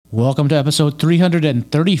Welcome to episode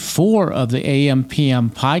 334 of the AM/PM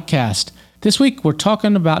podcast. This week we're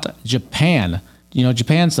talking about Japan. You know,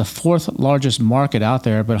 Japan's the fourth largest market out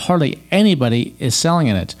there, but hardly anybody is selling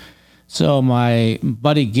in it. So my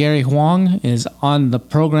buddy Gary Huang is on the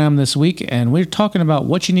program this week, and we're talking about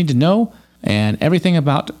what you need to know and everything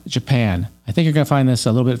about Japan. I think you're going to find this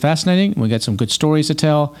a little bit fascinating. We got some good stories to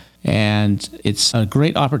tell, and it's a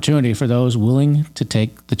great opportunity for those willing to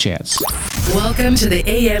take the chance. Welcome to the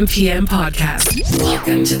AM/PM podcast.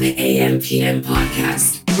 Welcome to the AM/PM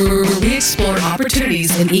podcast, where we explore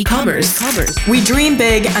opportunities in e-commerce. We dream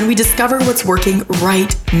big and we discover what's working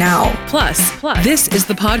right now. Plus, this is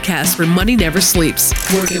the podcast where money never sleeps,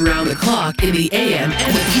 working around the clock in the AM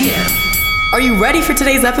and the PM. Are you ready for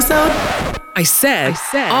today's episode? I said,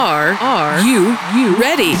 are you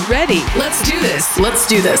ready? Let's do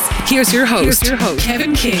this. Here's your host,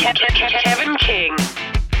 Kevin King. Kevin King.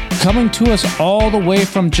 Coming to us all the way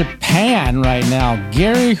from Japan right now,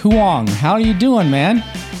 Gary Huang. How are you doing, man?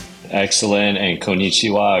 Excellent, and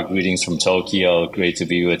konnichiwa. Greetings from Tokyo. Great to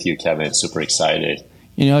be with you, Kevin. Super excited.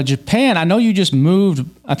 You know, Japan, I know you just moved.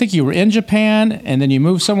 I think you were in Japan, and then you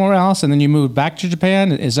moved somewhere else, and then you moved back to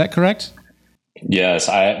Japan. Is that correct? Yes,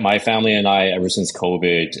 my family and I, ever since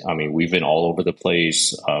COVID, we've been all over the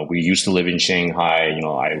place. We used to live in Shanghai. You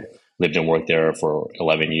know, I lived and worked there for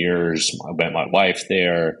 11 years. I met my wife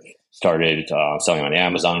there, started selling on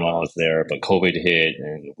Amazon while I was there, but COVID hit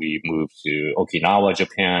and we moved to Okinawa,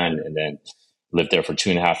 Japan, and then lived there for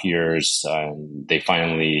 2.5 years. And they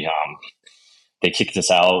finally, they kicked us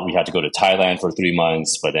out. We had to go to Thailand for 3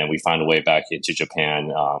 months, but then we found a way back into Japan,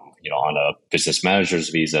 on a business manager's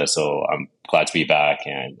visa. So I'm glad to be back.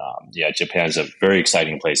 And Japan's a very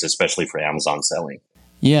exciting place, especially for Amazon selling.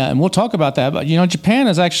 Yeah, and we'll talk about that. But, you know, Japan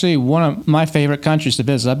is actually one of my favorite countries to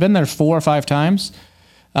visit. I've been there 4 or 5 times,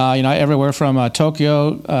 everywhere from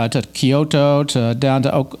Tokyo to Kyoto to down to,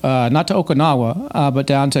 not to Okinawa, but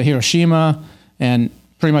down to Hiroshima and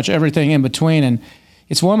pretty much everything in between. And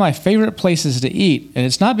it's one of my favorite places to eat. And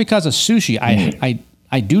it's not because of sushi.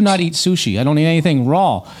 I do not eat sushi. I don't eat anything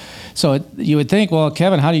raw. So you would think, well,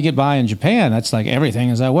 Kevin, how do you get by in Japan? That's like everything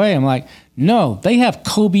is that way. I'm like, no, they have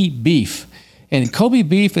Kobe beef. And Kobe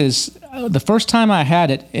beef is, the first time I had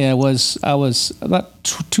it, I was about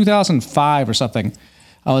 2005 or something.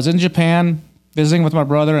 I was in Japan visiting with my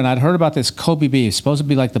brother, and I'd heard about this Kobe beef. It's supposed to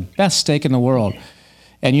be like the best steak in the world.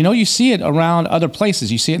 And you see it around other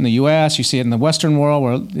places. You see it in the U.S., you see it in the Western world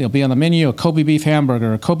where it'll be on the menu, a Kobe beef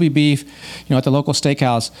hamburger, a Kobe beef, at the local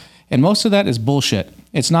steakhouse. And most of that is bullshit.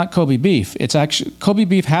 It's not Kobe beef. It's actually, Kobe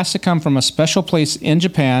beef has to come from a special place in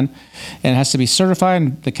Japan, and it has to be certified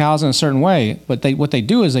and the cows in a certain way. But what they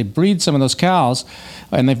do is they breed some of those cows,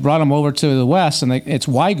 and they've brought them over to the West, and it's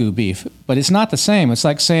Wagyu beef. But it's not the same. It's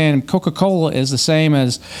like saying Coca-Cola is the same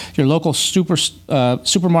as your local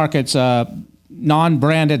supermarket's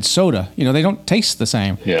non-branded soda. They don't taste the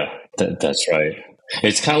same. Yeah, that's right.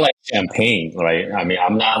 It's kind of like champagne, right?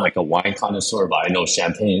 I'm not like a wine connoisseur, but I know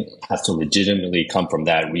champagne has to legitimately come from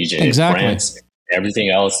that region. Exactly. In France, everything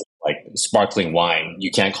else, like sparkling wine, you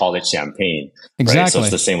can't call it champagne. Exactly. Right? So it's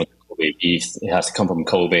the same with Kobe beef. It has to come from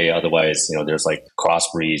Kobe. Otherwise, there's like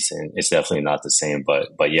crossbreeds, and it's definitely not the same.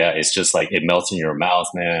 But yeah, it's just like it melts in your mouth,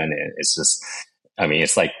 man. And it's just,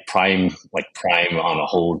 it's like prime on a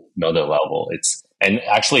whole nother level. And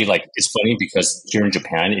actually, it's funny because here in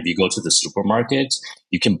Japan, if you go to the supermarket,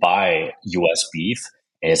 you can buy U.S. beef,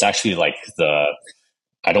 and it's actually like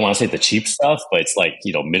I don't want to say the cheap stuff, but it's like,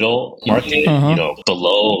 middle market,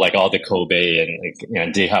 below like all the Kobe,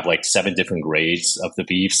 and they have like 7 different grades of the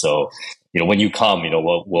beef. So, when you come,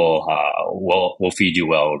 we'll feed you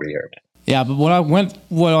well over here, man. Yeah, but when I went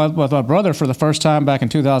with my brother for the first time back in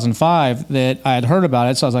 2005, that I had heard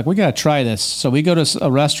about it, so I was like, we got to try this. So we go to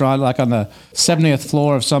a restaurant like on the 70th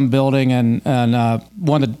floor of some building and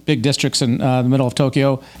one of the big districts in the middle of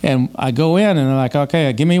Tokyo, and I go in and they're like,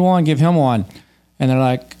 okay, give me one, give him one, and they're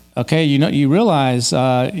like, okay, you realize,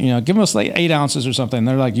 give us like 8 ounces or something.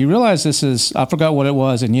 They're like, you realize this is, I forgot what it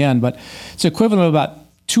was in yen, but it's equivalent of about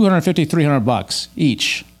 $250, $300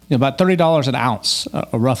 each. About $30 an ounce,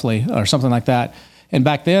 roughly, or something like that. And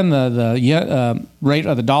back then, the yen, rate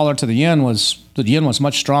of the dollar to the yen was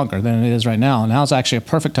much stronger than it is right now. And now it's actually a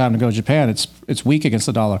perfect time to go to Japan. It's weak against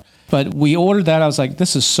the dollar. But we ordered that. I was like,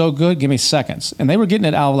 this is so good. Give me seconds. And they were getting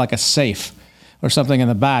it out of like a safe or something in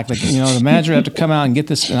the back. Like, the manager had to come out and get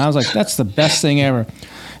this. And I was like, that's the best thing ever.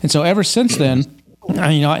 And so ever since then,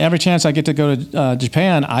 every chance I get to go to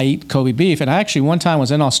Japan, I eat Kobe beef. And I actually one time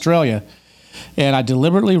was in Australia, and I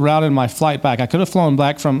deliberately routed my flight back. I could have flown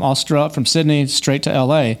back from Sydney straight to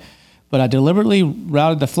LA, but I deliberately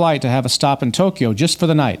routed the flight to have a stop in Tokyo just for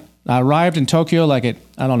the night. I arrived in Tokyo like at,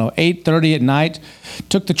 8:30 at night,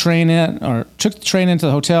 took the train into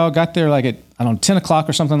the hotel, got there like at, 10 o'clock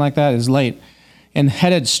or something like that. It was late, and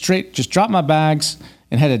headed straight, just dropped my bags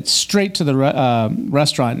and headed straight to the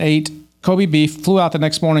restaurant and ate Kobe beef, flew out the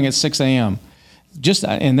next morning at 6 a.m.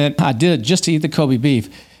 And then I did it just to eat the Kobe beef.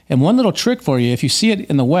 And one little trick for you, if you see it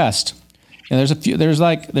in the West, and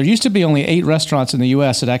there used to be only 8 restaurants in the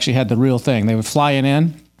U.S. that actually had the real thing. They would fly it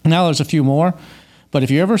in. Now there's a few more. But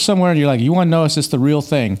if you're ever somewhere and you're like, you want to know is this the real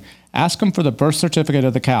thing, ask them for the birth certificate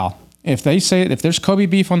of the cow. If they say, if there's Kobe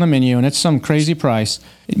beef on the menu and it's some crazy price,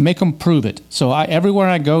 make them prove it. So everywhere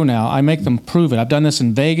I go now, I make them prove it. I've done this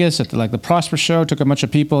in Vegas at the Prosper Show, took a bunch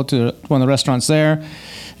of people to one of the restaurants there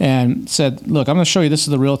and said, look, I'm going to show you this is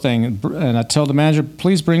the real thing. And I told the manager,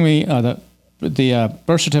 please bring me the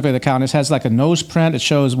birth certificate of the cow. And it has like a nose print. It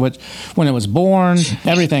shows when it was born,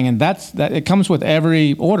 everything. And that it comes with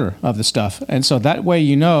every order of the stuff. And so that way,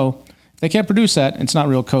 if they can't produce that, it's not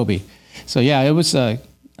real Kobe. So yeah, it was, I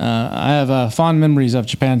have fond memories of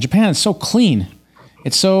Japan. Japan is so clean.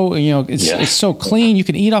 It's so, it's so clean. You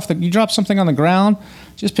can eat you drop something on the ground,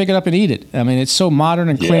 just pick it up and eat it. I mean, it's so modern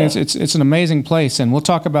and clean. Yeah. It's an amazing place. And we'll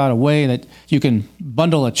talk about a way that you can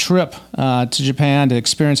bundle a trip to Japan to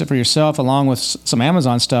experience it for yourself along with some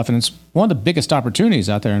Amazon stuff. And it's one of the biggest opportunities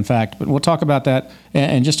out there, in fact. But we'll talk about that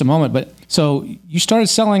in just a moment. But so you started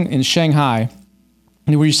selling in Shanghai.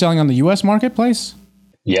 Were you selling on the U.S. marketplace?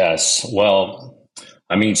 Yes. Well,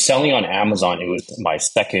 I mean, selling on Amazon, it was my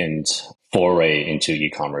second foray into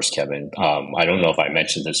e-commerce, Kevin. I don't know if I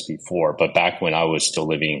mentioned this before, but back when I was still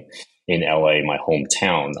living in LA, my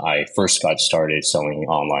hometown, I first got started selling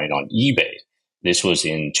online on eBay. This was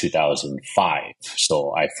in 2005.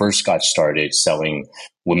 So I first got started selling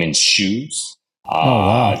women's shoes.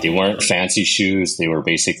 Wow. They weren't fancy shoes. They were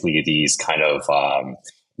basically these kind of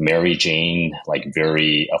Mary Jane, like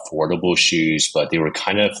very affordable shoes, but they were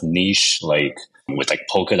kind of niche, like with like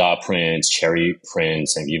polka dot prints, cherry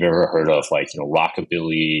prints. And if you've ever heard of like,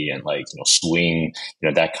 rockabilly and like, swing,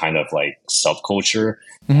 that kind of like subculture,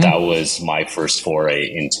 that was my first foray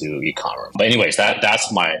into e-commerce. But anyways, that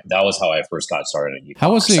was how I first got started in e-commerce.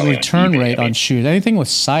 How was the return rate on shoes? Anything with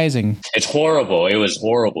sizing? It's horrible. It was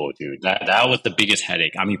horrible, dude. That was the biggest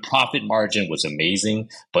headache. I mean, profit margin was amazing,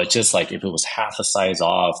 but just like if it was half a size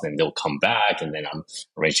off, then they'll come back, and then I'm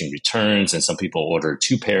arranging returns, and some people order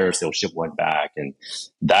 2 pairs, they'll ship 1 back. And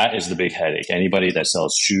that is the big headache. Anybody that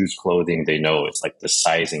sells shoes, clothing, they know it's like the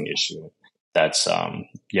sizing issue. That's,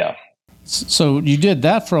 yeah. So you did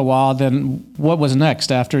that for a while. Then what was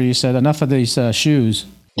next after you said enough of these shoes?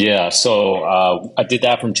 Yeah. So I did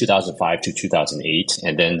that from 2005 to 2008.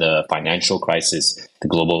 And then the financial crisis, the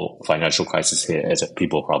global financial crisis hit, as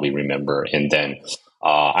people probably remember. And then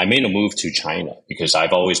I made a move to China because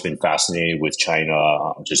I've always been fascinated with China.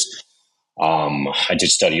 I did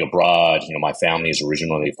study abroad. My family is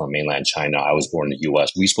originally from mainland China. I was born in the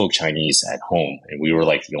U.S. We spoke Chinese at home, and we were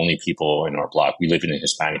like the only people in our block. We lived in a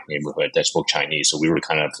Hispanic neighborhood that spoke Chinese, so we were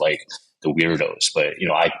kind of like the weirdos. But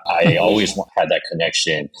I always had that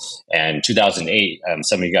connection. And 2008,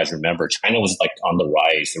 some of you guys remember, China was like on the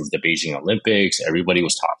rise. There was the Beijing Olympics. Everybody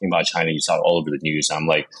was talking about China. You saw it all over the news. I'm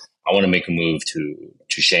like, I want to make a move to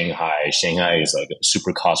Shanghai. Shanghai is like a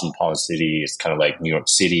super cosmopolitan city. It's kind of like New York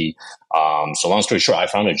City. So long story short, I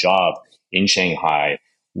found a job in Shanghai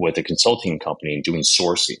with a consulting company doing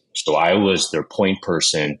sourcing. So I was their point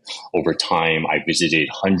person over time. I visited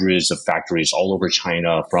hundreds of factories all over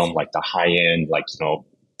China, from like the high end, like,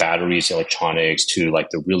 batteries, electronics, to like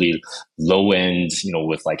the really low end,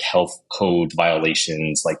 with like health code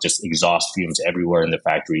violations, like just exhaust fumes everywhere in the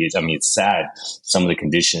factories. I mean, it's sad, some of the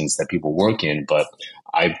conditions that people work in, but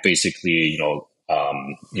I basically,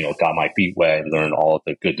 got my feet wet and learned all of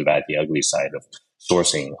the good, the bad, the ugly side of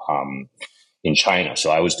sourcing in China. So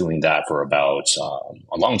I was doing that for about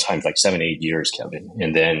a long time, like 7-8 years, Kevin.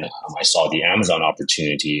 And then I saw the Amazon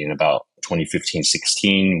opportunity in about 2015,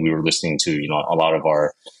 16. We were listening to, a lot of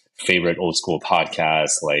our favorite old school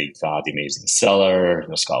podcasts like The Amazing Seller,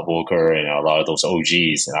 Scott Volker, and a lot of those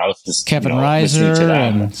OGs. And I was just Kevin Reiser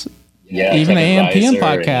and even the AMPM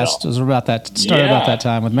podcast was about that, started about that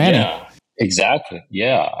time with Manny. Yeah, exactly.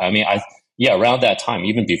 Yeah. I mean, around that time,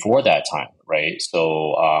 even before that time, right?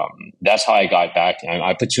 So that's how I got back. And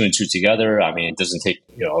I put 2 and 2 together. I mean, it doesn't take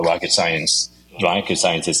a rocket scientist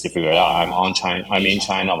to figure it out. I'm in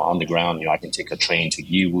China. I'm on the ground. I can take a train to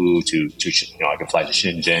Yiwu, to I can fly to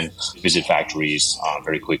Shenzhen, visit factories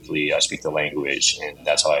very quickly. I speak the language, and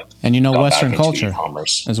that's how I. And Western culture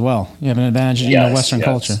e-commerce as well. You have an advantage. Western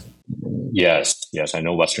culture. Yes, I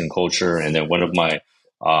know Western culture. And then one of my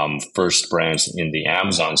first brands in the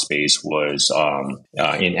Amazon space was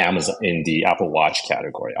in Amazon in the Apple Watch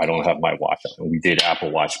category. I don't have my watch. We did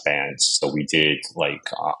Apple Watch bands, so we did like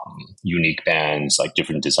unique bands, like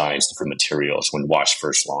different designs, different materials when watch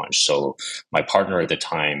first launched. So my partner at the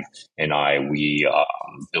time and we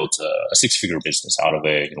built a six-figure business out of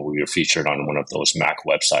it. We were featured on one of those Mac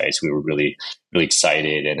websites. We were really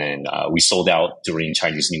excited, and then we sold out during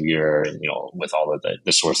Chinese New Year. With all of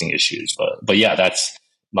the sourcing issues, but yeah, that's.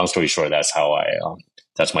 Long story short, that's how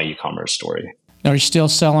that's my e-commerce story. Are you still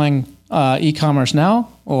selling e-commerce now,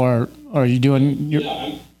 or are you doing your...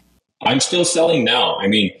 I'm still selling now. I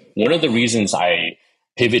mean, one of the reasons I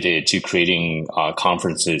pivoted to creating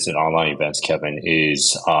conferences and online events, Kevin,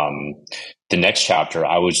 is the next chapter.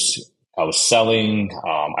 I was selling.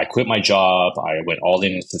 I quit my job. I went all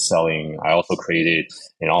into selling. I also created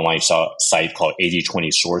an online site called 80/20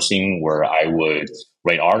 Sourcing, where I would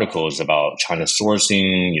write articles about China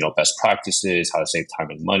sourcing, best practices, how to save time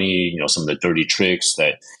and money, some of the dirty tricks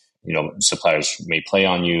that, suppliers may play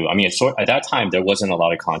on you. I mean, at that time, there wasn't a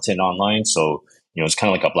lot of content online. So, it's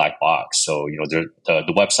kind of like a black box. So,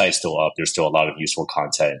 the website's still up. There's still a lot of useful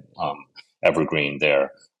content, evergreen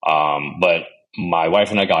there. But my wife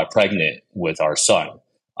and I got pregnant with our son,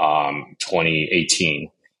 2018.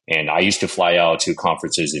 And I used to fly out to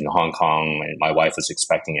conferences in Hong Kong, and my wife was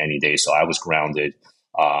expecting any day. So I was grounded.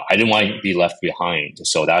 I didn't want to be left behind.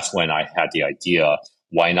 So that's when I had the idea,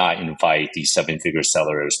 why not invite these seven-figure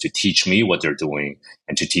sellers to teach me what they're doing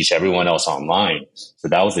and to teach everyone else online? So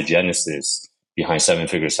that was the genesis behind Seven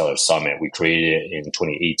Figure Seller Summit. We created it in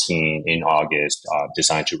 2018 in August,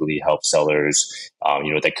 designed to really help sellers,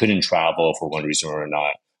 that couldn't travel for one reason or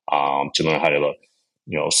not, to learn how to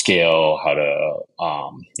scale, how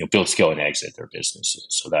to build, scale, and exit their businesses.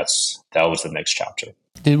 So that was the next chapter.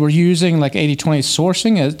 Were you using like 80/20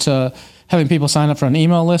 sourcing to having people sign up for an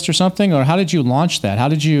email list or something, or how did you launch that?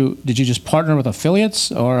 Did you just partner with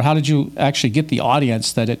affiliates, or how did you actually get the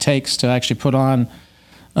audience that it takes to actually put on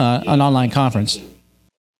an online conference?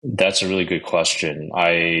 That's a really good question.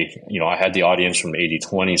 I had the audience from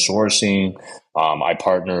 80/20 sourcing. I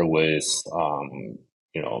partner with,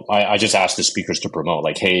 I just asked the speakers to promote,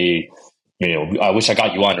 like, hey, I wish I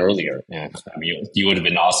got you on earlier. And I mean, you would have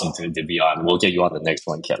been awesome to be on. We'll get you on the next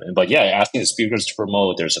one, Kevin. But yeah, asking the speakers to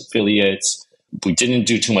promote. There's affiliates. We didn't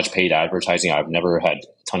do too much paid advertising. I've never had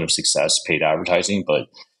a ton of success paid advertising, but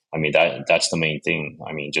I mean, that's the main thing.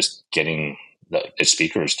 I mean, just getting the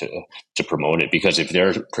speakers to promote it, because if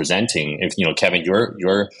they're presenting, Kevin,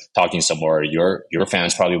 you're talking somewhere, your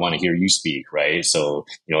fans probably want to hear you speak, right? So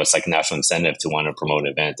it's like a national incentive to want to promote an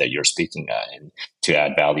event that you're speaking at and to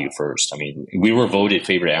add value first. I mean, we were voted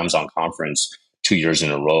favorite Amazon conference 2 years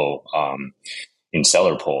in a row in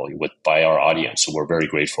seller poll by our audience, so we're very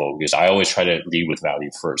grateful, because I always try to lead with value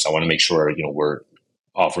first. I want to make sure we're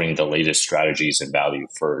offering the latest strategies and value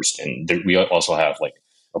first, and we also have like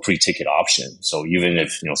a pre-ticket option. So even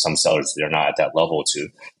if some sellers, they're not at that level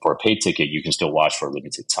for a paid ticket, you can still watch for a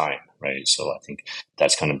limited time, right? So I think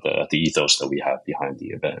that's kind of the ethos that we have behind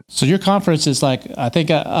the event. So your conference is like, I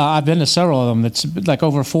think I've been to several of them. It's like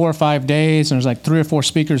over 4 or 5 days, and there's like 3 or 4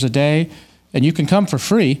 speakers a day, and you can come for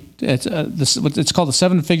free. It's called the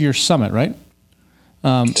Seven Figure Summit, right?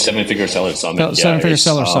 Seven Figure Seller Summit. Seven-Figure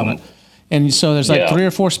Seller Summit. And so there's like 3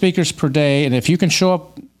 or 4 speakers per day, and if you can show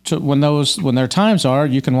up when their times are,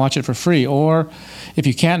 you can watch it for free. Or if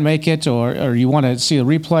you can't make it, or you want to see a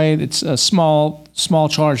replay, it's a small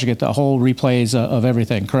charge to get the whole replays of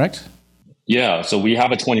everything. Correct? Yeah. So we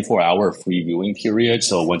have a 24-hour free viewing period.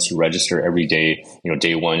 So once you register every day,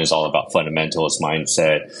 day one is all about fundamentals,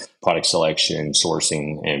 mindset, product selection,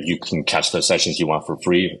 sourcing, and you can catch the sessions you want for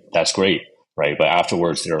free. That's great. Right. But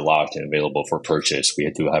afterwards, they're locked and available for purchase. We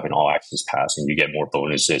do have an all access pass, and you get more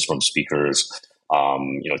bonuses from speakers,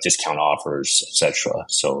 discount offers, etc.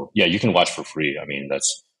 So yeah, you can watch for free. I mean,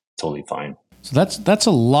 that's totally fine. So that's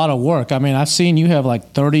a lot of work. I mean, I've seen you have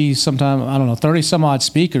like 30 some odd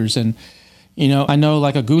speakers, and I know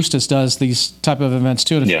like Augustus does these type of events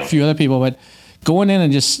too, and a few other people. But going in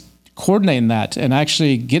and just coordinating that and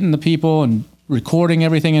actually getting the people and recording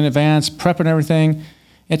everything in advance, prepping everything.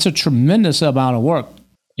 It's a tremendous amount of work.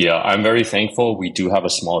 Yeah, I'm very thankful. We do have a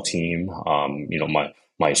small team,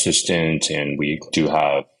 my assistant, and we do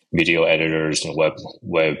have video editors and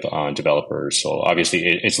web developers. So obviously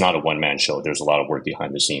it's not a one-man show. There's a lot of work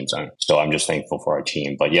behind the scenes. So I'm just thankful for our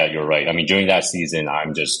team. But yeah, you're right. I mean, during that season,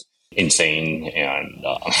 I'm just insane. And,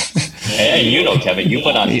 and Kevin, you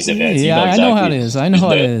put on these events. Yeah, exactly. I know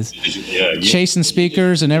how it is. Yeah, chasing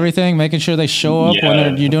speakers and everything, making sure they show up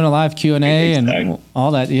when you're doing a live Q&A and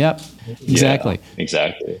all that. Yep, exactly. Yeah,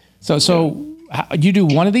 exactly. So you do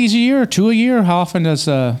one of these a year or two a year? How often does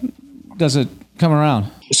it come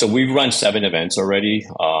around? So we've run 7 events already.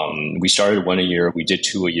 We started 1 a year. We did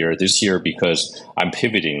 2 a year this year because I'm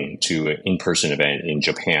pivoting to an in-person event in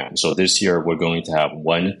Japan. So this year we're going to have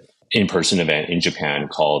 1 in-person event in Japan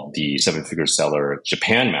called the 7-Figure Seller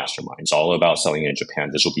Japan Mastermind. It's all about selling in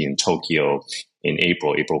Japan. This will be in Tokyo in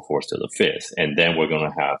April 4th to the 5th. And then we're going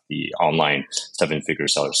to have the online 7-Figure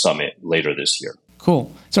Seller Summit later this year.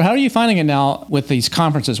 Cool. So how are you finding it now with these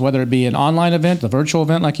conferences, whether it be an online event, the virtual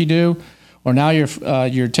event like you do, or now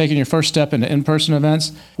you're taking your first step into in-person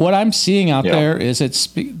events? What I'm seeing out there is it's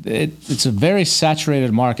a very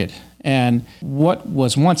saturated market. And what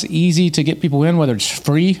was once easy to get people in, whether it's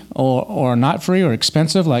free or not free or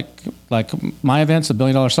expensive, like my events, the $1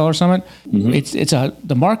 Billion Seller Summit,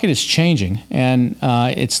 the market is changing, and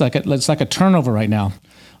it's like a turnover right now.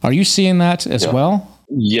 Are you seeing that as well?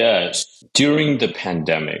 Yes. During the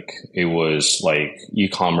pandemic, it was like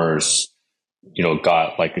e-commerce,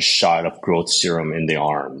 got like a shot of growth serum in the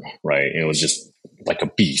arm, right? And it was just like a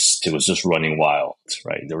beast. It was just running wild,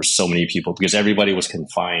 right? There were so many people because everybody was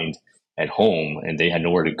confined at home and they had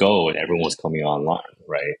nowhere to go and everyone was coming online,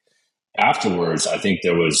 right? Afterwards, I think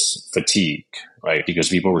there was fatigue, right? Because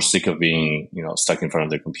people were sick of being, stuck in front of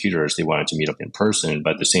their computers. They wanted to meet up in person,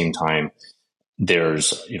 but at the same time,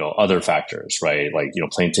 there's, other factors, right? Like,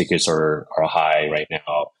 plane tickets are high right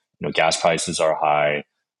now. Gas prices are high.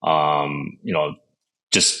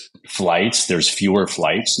 Just flights, there's fewer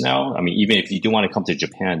flights now. I mean, even if you do want to come to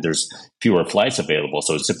Japan, there's fewer flights available.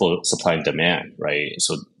 So it's simple supply and demand, right?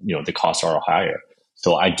 So, the costs are higher.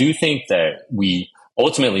 So I do think that we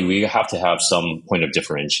have to have some point of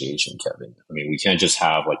differentiation, Kevin. I mean, we can't just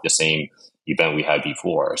have like the same event we had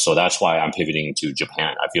before. So that's why I'm pivoting to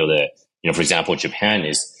Japan. I feel that, for example, Japan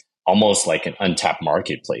is almost like an untapped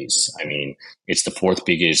marketplace. I mean, it's the 4th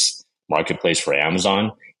biggest marketplace for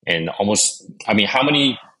Amazon. And how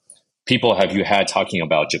many people have you had talking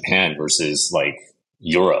about Japan versus like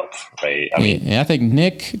Europe, right? I think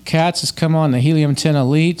Nick Katz has come on the Helium 10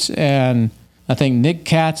 Elite, and I think Nick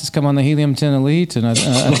Katz has come on the Helium 10 Elite, and I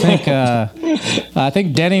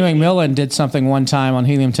think Denny McMillan did something one time on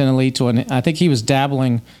Helium 10 Elite, and I think he was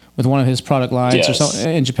dabbling with one of his product lines or something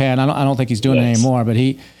in Japan. I don't think he's doing it anymore, but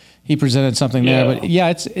he presented something there. But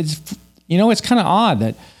it's kind of odd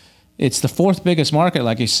that it's the 4th biggest market,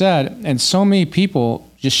 like you said, and so many people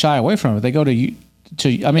just shy away from it. They go to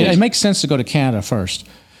it makes sense to go to Canada first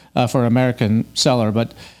for an American seller,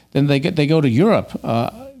 but then they go to Europe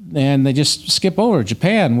and they just skip over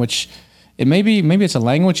Japan, which maybe it's a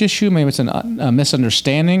language issue, maybe it's a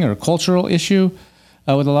misunderstanding or a cultural issue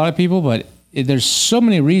with a lot of people, but there's so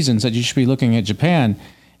many reasons that you should be looking at Japan.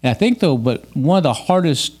 And I think, though, but one of the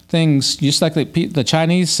hardest things, just like the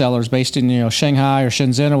Chinese sellers based in Shanghai or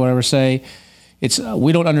Shenzhen or whatever say, it's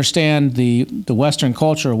we don't understand the Western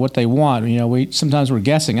culture or what they want. Sometimes we're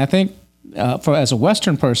guessing. I think as a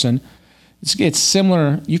Western person, it's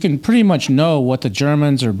similar. You can pretty much know what the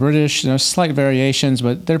Germans or British, slight variations,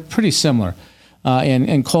 but they're pretty similar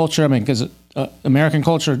in culture. I mean, because American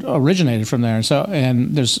culture originated from there,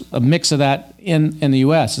 and there's a mix of that in the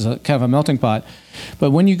U.S. It's a kind of a melting pot.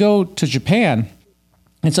 But when you go to Japan,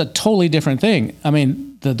 it's a totally different thing. I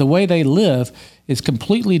mean, the way they live is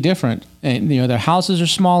completely different. And their houses are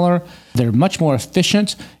smaller. They're much more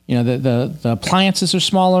efficient. The appliances are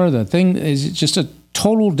smaller. The thing is just a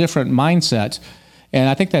total different mindset. And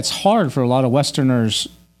I think that's hard for a lot of Westerners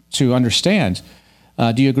to understand.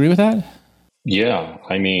 Do you agree with that? Yeah,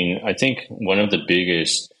 I think one of the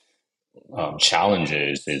biggest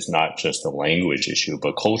challenges is not just a language issue,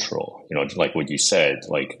 but cultural. Like what you said.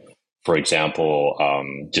 Like, for example,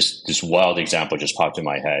 just this wild example just popped in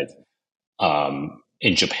my head.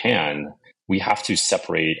 In Japan, we have to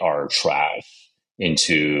separate our trash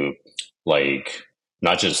into like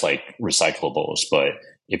not just like recyclables, but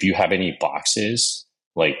if you have any boxes,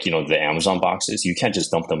 like the Amazon boxes, you can't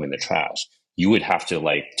just dump them in the trash. You would have to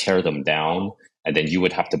like tear them down, and then you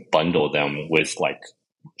would have to bundle them with like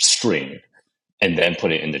string and then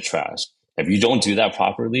put it in the trash. If you don't do that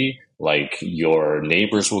properly, like your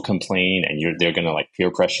neighbors will complain and they're going to like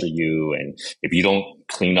peer pressure you. And if you don't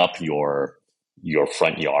clean up your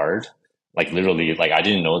front yard, like literally, like I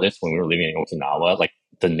didn't know this when we were living in Okinawa, like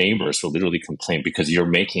the neighbors will literally complain because you're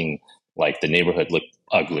making like the neighborhood look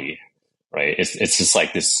ugly, right? It's just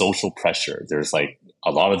like this social pressure. There's like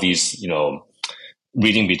a lot of these,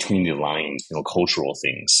 reading between the lines, cultural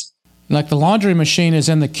things. Like the laundry machine is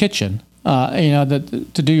in the kitchen. To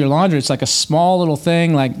do your laundry, it's like a small little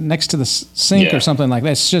thing, like next to the sink or something like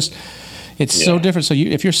that. It's so different. So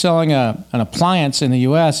if you're selling an appliance in the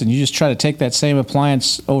U.S. and you just try to take that same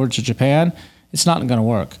appliance over to Japan, it's not going to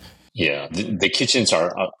work. Yeah, the kitchens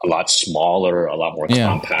are a lot smaller, a lot more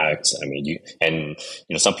compact. I mean,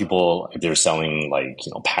 some people, if they're selling like,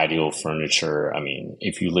 patio furniture, I mean,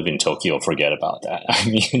 if you live in Tokyo, forget about that. I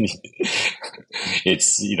mean,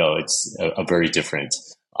 it's a very different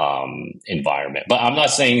environment. But I'm not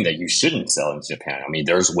saying that you shouldn't sell in Japan. I mean,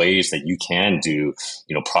 there's ways that you can do,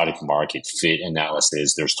 product market fit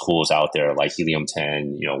analysis. There's tools out there like Helium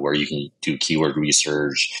 10, where you can do keyword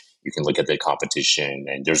research. You can look at the competition,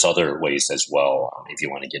 and there's other ways as well if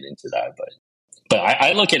you want to get into that. But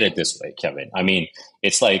I look at it this way, Kevin. I mean,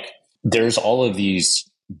 it's like there's all of these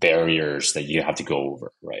barriers that you have to go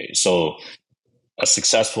over, right? So a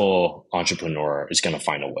successful entrepreneur is going to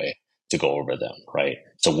find a way to go over them, right?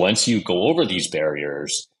 So once you go over these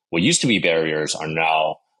barriers, what used to be barriers are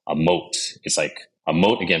now a moat. It's like a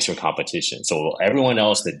moat against your competition. So everyone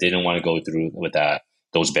else that didn't want to go through with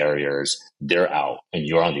those barriers, they're out and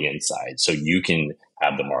you're on the inside. So you can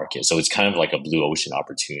have the market. So it's kind of like a blue ocean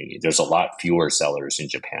opportunity. There's a lot fewer sellers in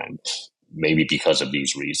Japan, maybe because of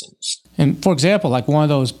these reasons. And for example, like one of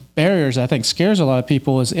those barriers I think scares a lot of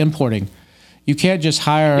people is importing. You can't just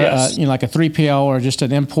hire like a 3PL or just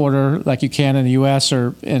an importer like you can in the US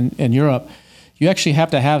or in Europe. You actually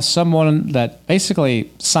have to have someone that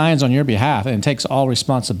basically signs on your behalf and takes all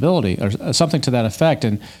responsibility or something to that effect.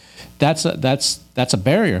 And that's a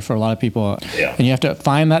barrier for a lot of people. Yeah. And you have to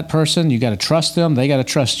find that person. You got to trust them. They got to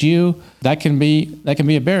trust you. That can be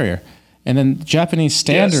a barrier. And then Japanese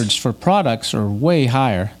standards for products are way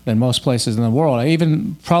higher than most places in the world,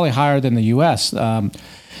 even probably higher than the U.S.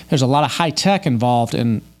 There's a lot of high tech involved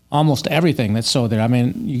in almost everything that's sold there. I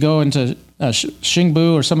mean, you go into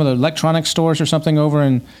Shingbu or some of the electronic stores or something over,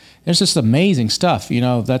 and there's just amazing stuff.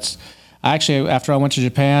 That's actually after I went to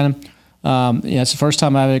Japan. It's the first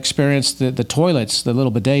time I've experienced the toilets, the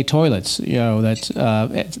little bidet toilets,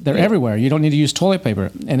 they're everywhere. You don't need to use toilet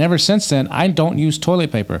paper. And ever since then, I don't use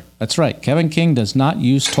toilet paper. That's right. Kevin King does not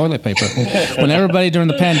use toilet paper. When everybody during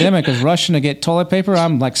the pandemic was rushing to get toilet paper,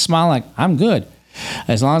 I'm like smiling, like, I'm good.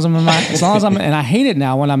 As long as I'm, and I hate it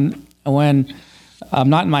now when I'm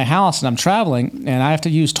not in my house and I'm traveling and I have to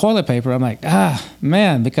use toilet paper. I'm like,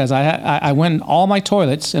 man, because I went in all my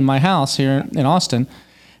toilets in my house here in Austin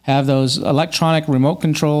have those electronic remote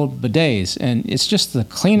controlled bidets, and it's just the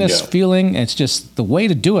cleanest feeling. It's just the way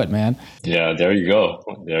to do it, man. Yeah, there you go.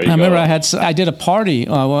 I remember I did a party.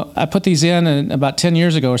 I put these in about 10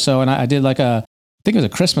 years ago or so, and I did I think it was a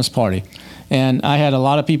Christmas party. And I had a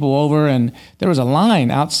lot of people over, and there was a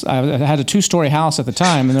line outside. I had a 2-story house at the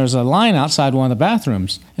time, and there was a line outside one of the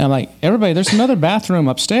bathrooms. And I'm like, everybody, there's another bathroom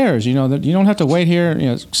upstairs. You don't have to wait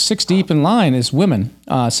here. 6 deep in line is women.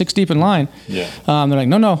 6 deep in line. Yeah. They're like,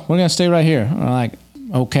 no, we're gonna stay right here. And I'm like,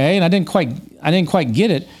 okay. And I didn't quite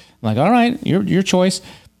get it. I'm like, all right, your choice.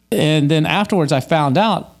 And then afterwards, I found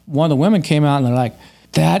out one of the women came out, and they're like,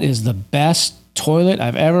 that is the best toilet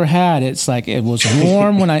I've ever had. It's like it was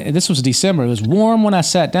warm this was December. It was warm when I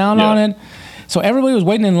sat down on it. So everybody was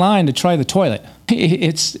waiting in line to try the toilet.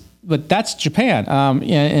 But that's Japan.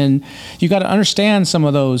 And you got to understand some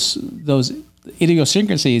of those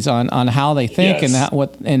idiosyncrasies on how they think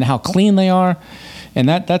and how clean they are. And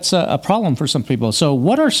that's a problem for some people. So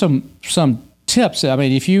what are some tips? I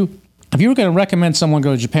mean, if you were going to recommend someone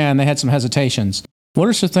go to Japan, they had some hesitations. What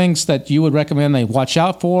are some things that you would recommend they watch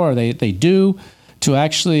out for or they do to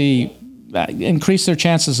actually increase their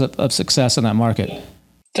chances of success in that market?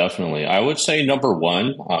 Definitely. I would say number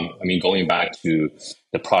one, going back to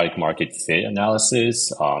the product market fit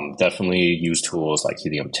analysis, definitely use tools like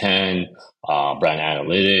Helium 10, brand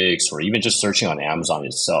analytics, or even just searching on Amazon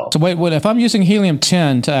itself. So wait, if I'm using Helium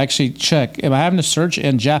 10 to actually check, am I having to search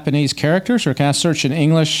in Japanese characters or can I search in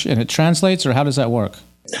English and it translates, or how does that work?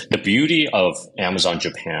 The beauty of Amazon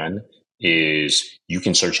Japan is you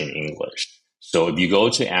can search in English. So if you go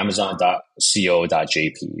to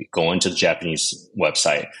amazon.co.jp, go into the Japanese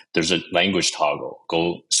website, there's a language toggle.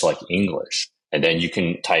 Go select English. And then you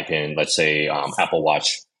can type in, let's say, Apple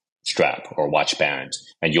Watch strap or watch band,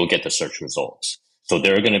 and you'll get the search results. So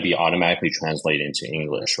they're going to be automatically translated into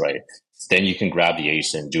English, right? Then you can grab the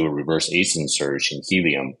ASIN, do a reverse ASIN search in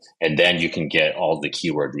Helium, and then you can get all the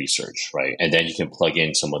keyword research, right? And then you can plug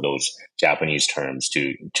in some of those Japanese terms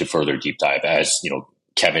to further deep dive. As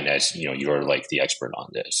Kevin, you're like the expert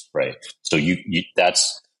on this, right? So you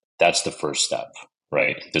that's the first step,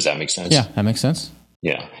 right? Does that make sense? Yeah, that makes sense.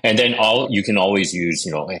 Yeah. And then you can always use,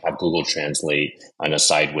 have Google Translate on a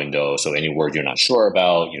side window. So any word you're not sure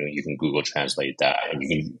about, you can Google Translate that, and you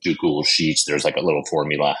can do Google Sheets. There's like a little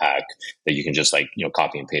formula hack that you can just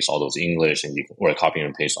copy and paste all those English or copy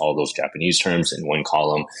and paste all those Japanese terms in one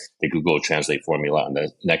column, the Google Translate formula on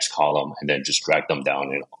the next column, and then just drag them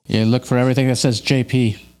down. Yeah, look for everything that says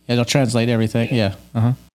JP. It'll translate everything. Yeah.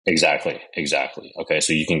 Uh-huh. Exactly. Okay,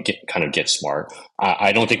 so you can get smart.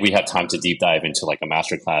 I don't think we have time to deep dive into like a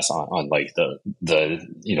masterclass on like the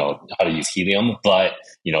how to use helium, but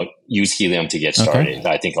use helium to get started. Okay.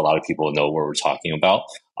 I think a lot of people know what we're talking about.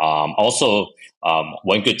 Also,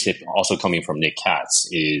 one good tip, also coming from Nick Katz,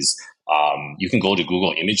 is you can go to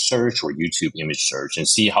Google image search or YouTube image search and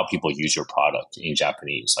see how people use your product in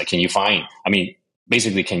Japanese. Like, can you find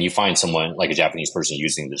someone like a Japanese person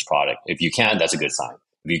using this product? If you can, that's a good sign.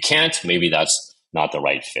 If you can't, maybe that's not the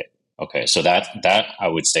right fit. Okay, so that I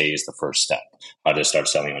would say is the first step, how to start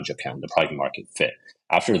selling on Japan, the product market fit.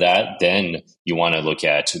 After that, then you want to look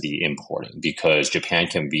at the importing, because Japan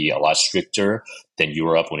can be a lot stricter than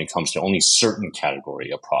Europe when it comes to only certain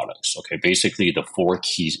category of products. Okay, basically the 4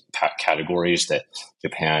 key categories that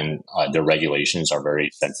Japan, their regulations are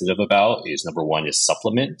very sensitive about is: number 1 is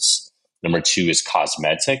supplements, number 2 is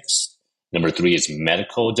cosmetics, number 3 is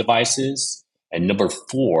medical devices, and number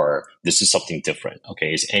 4, this is something different,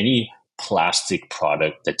 okay, is any plastic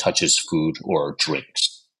product that touches food or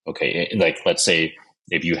drinks. Okay, like let's say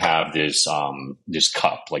if you have this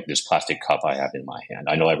cup, like this plastic cup I have in my hand.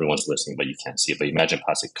 I know everyone's listening, but you can't see it. But imagine a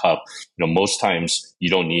plastic cup. Most times you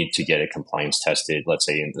don't need to get it compliance tested, let's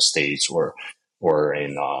say in the States or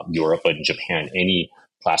in Europe, but in Japan, any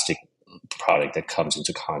plastic product that comes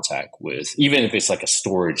into contact with, even if it's like a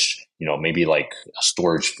storage, maybe like a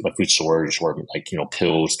storage, like food storage, or like,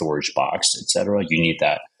 pill storage box, etc., you need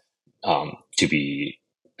that to be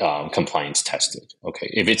compliance tested. Okay.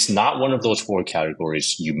 If it's not one of those 4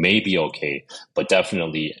 categories, you may be okay, but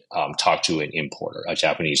definitely talk to an importer, a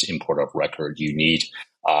Japanese importer of record. You need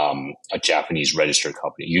a Japanese registered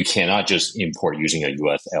company. You cannot just import using a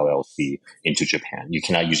US LLC into Japan. You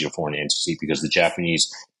cannot use your foreign entity, because the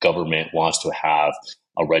Japanese government wants to have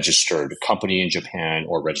a registered company in Japan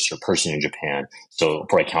or registered person in Japan. So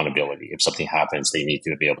for accountability, if something happens, they need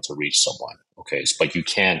to be able to reach someone. Okay, but you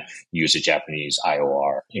can use a Japanese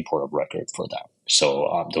IOR, import of record, for that.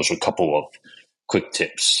 So those are a couple of quick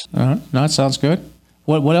tips. No, that sounds good.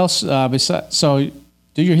 What else besides? So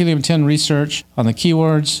do your helium-10 research on the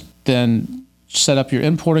keywords, then set up your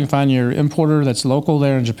importing, find your importer that's local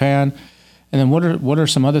there in Japan, and then what are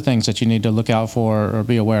some other things that you need to look out for or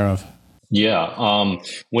be aware of? Yeah.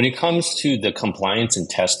 When it comes to the compliance and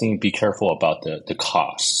testing, be careful about the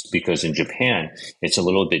costs, because in Japan, it's a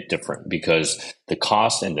little bit different, because the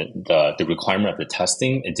cost and the requirement of the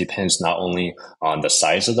testing, it depends not only on the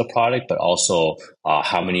size of the product, but also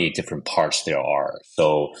how many different parts there are.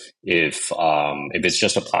 So if it's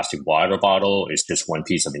just a plastic water bottle, it's just one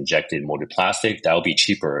piece of injected molded plastic, that will be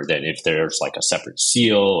cheaper than if there's like a separate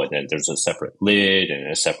seal, and then there's a separate lid and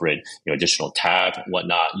a separate additional tab and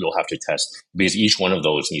whatnot. You'll have to test, because each one of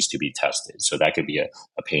those needs to be tested. So that could be a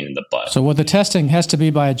pain in the butt. So the testing has to be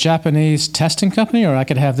by a Japanese testing company, or I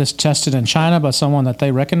could have this tested in China by someone that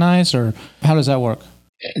they recognize, or how does that work?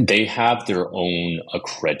 They have their own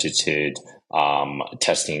accredited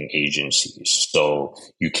testing agencies. So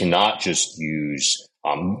you cannot just use,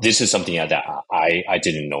 this is something that I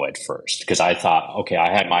didn't know at first, because I thought, okay,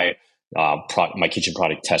 I had my kitchen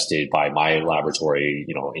product tested by my laboratory,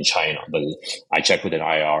 in China, but I checked with an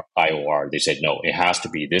IOR. They said, no, it has to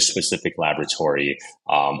be this specific laboratory,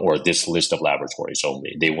 or this list of laboratories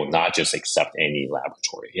only. They will not just accept any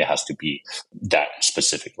laboratory. It has to be that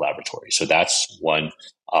specific laboratory. So that's one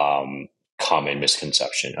common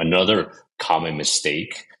misconception. Another common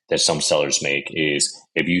mistake that some sellers make is,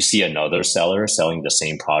 if you see another seller selling the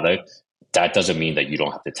same product, that doesn't mean that you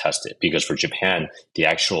don't have to test it, because for Japan, the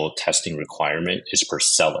actual testing requirement is per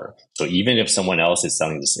seller. So even if someone else is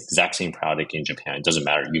selling this exact same product in Japan, it doesn't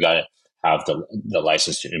matter. You got to have the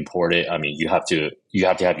license to import it. I mean, you have to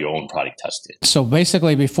have your own product tested. So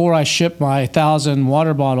basically, before I ship my 1,000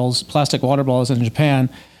 water bottles, plastic water bottles in Japan,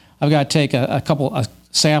 I've got to take a couple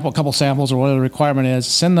samples, or whatever the requirement is,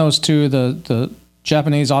 send those to the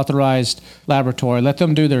Japanese authorized laboratory, let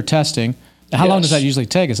them do their testing. How long does that usually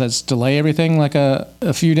take? Does that delay everything like a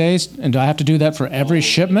few days? And do I have to do that for every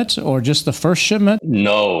shipment, or just the first shipment?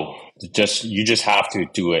 No, you just have to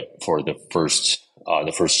do it for the first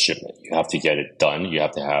shipment. You have to get it done. You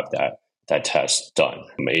have to have that test done.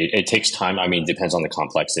 It takes time. I mean, it depends on the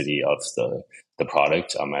complexity of the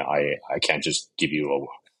product. I can't just give you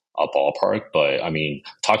a ballpark, but I mean,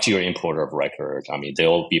 talk to your importer of record. I mean,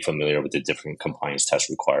 they'll be familiar with the different compliance tests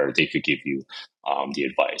required. They could give you the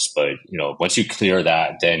advice, but once you clear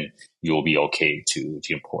that, then you will be okay to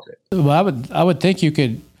import it. Well, I would think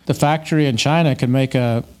the factory in China could make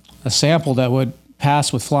a sample that would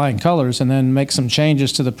pass with flying colors, and then make some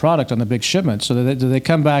changes to the product on the big shipment. So do they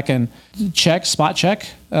come back and spot check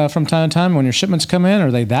from time to time when your shipments come in?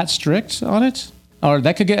 Are they that strict on it? Or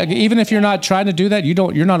that could get, even if you're not trying to do that,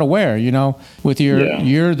 you're not aware, with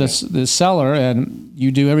you're the seller and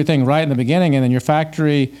you do everything right in the beginning, and then your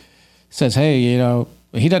factory says, hey,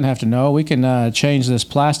 he doesn't have to know. We can change this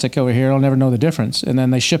plastic over here. I'll never know the difference. And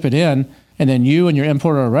then they ship it in, and then you and your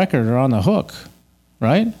importer of record are on the hook,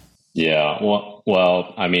 right? Yeah.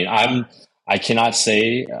 Well, I mean, I cannot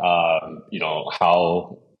say,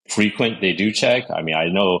 how frequent they do check. I mean, I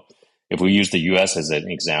know, if we use the U.S. as an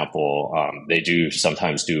example, they do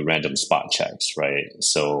sometimes do random spot checks, right?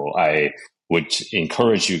 So I would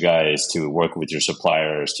encourage you guys to work with your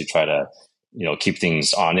suppliers to try to, keep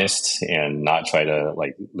things honest and not try to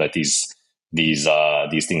let these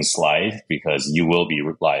things slide, because you will be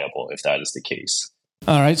liable if that is the case.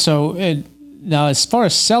 All right. So now, as far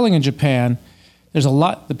as selling in Japan, there's a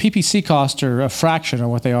lot. The PPC costs are a fraction of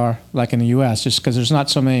what they are like in the U.S. just because there's not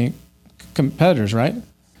so many competitors, right?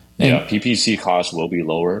 Yeah, PPC costs will be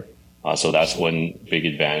lower. So that's one big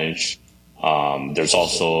advantage. There's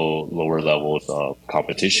also lower levels of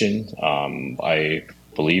competition. I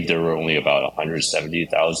believe there were only about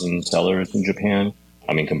 170,000 sellers in Japan.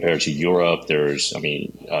 I mean, compared to Europe, there's,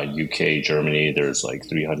 UK, Germany, there's like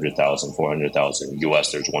 300,000, 400,000.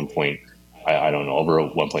 US, there's I don't know, over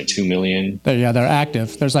 1.2 million. They're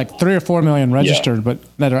active. There's like 3 or 4 million registered, but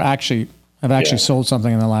that have actually sold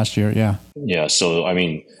something in the last year. Yeah. Yeah. So, I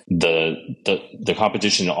mean, the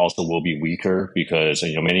competition also will be weaker because,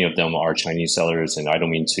 many of them are Chinese sellers, and I don't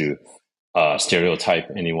mean to stereotype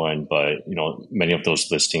anyone, but, many of those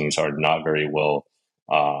listings are not very well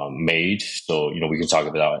made. So, we can talk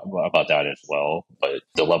about that as well, but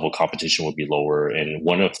the level of competition will be lower. And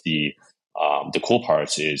one of the cool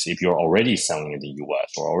parts is if you're already selling in the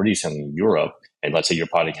US or already selling in Europe, and let's say your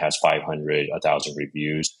product has 500, 1,000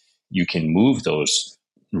 reviews, you can move those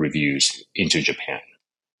reviews into Japan.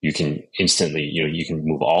 You can instantly, you can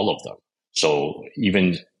move all of them. So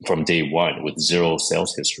even from day one with zero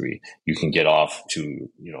sales history, you can get off to,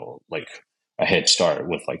 a head start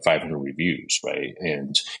with 500 reviews, right?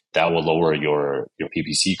 And that will lower your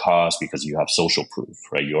PPC cost because you have social proof,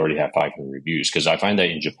 right? You already have 500 reviews. Because I find that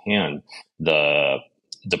in Japan, the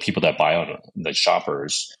people that buy on the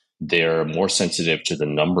shoppers, they're more sensitive to the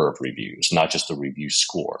number of reviews, not just the review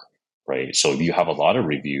score, right? So if you have a lot of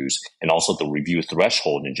reviews, and also the review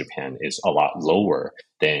threshold in Japan is a lot lower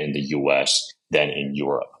than in the US, than in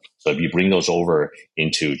Europe. So if you bring those over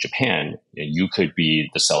into Japan, you could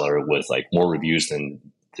be the seller with more reviews than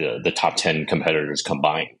the top 10 competitors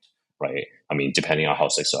combined, right? I mean, depending on how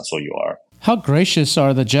successful you are. How gracious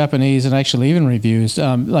are the Japanese in actually leaving reviews?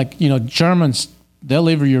 Germans, they'll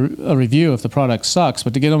leave a review if the product sucks,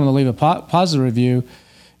 but to get them to leave a positive review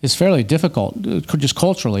is fairly difficult, just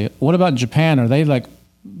culturally. What about in Japan? Are they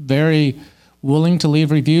very willing to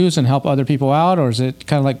leave reviews and help other people out, or is it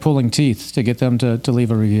kind of like pulling teeth to get them to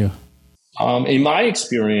leave a review? In my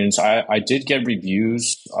experience, I did get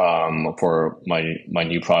reviews for my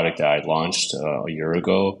new product that I launched a year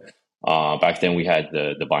ago. Back then, we had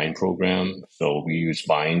the Vine program, so we used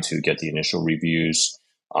Vine to get the initial reviews.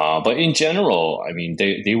 But in general, I mean,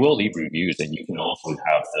 they will leave reviews, and you can also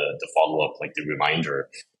have the follow up, the reminder.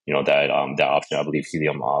 That option, I believe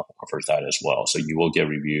Helium offers that as well. So you will get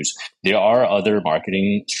reviews. There are other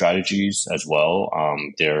marketing strategies as well.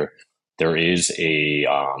 There is a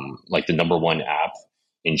the number one app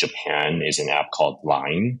in Japan is an app called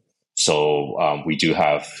Line. So we do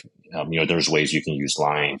have there's ways you can use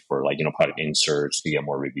Line for product inserts to get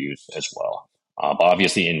more reviews as well. But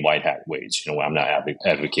obviously in white hat ways. I'm not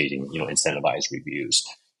advocating incentivized reviews.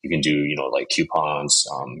 You can do, coupons,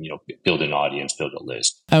 build an audience, build a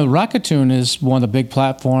list. Rakuten is one of the big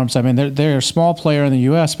platforms. I mean, they're a small player in the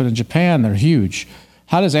U.S., but in Japan, they're huge.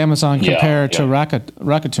 How does Amazon compare to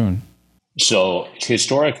Rakuten? So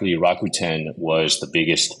historically, Rakuten was the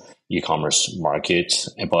biggest e-commerce market,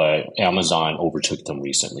 but Amazon overtook them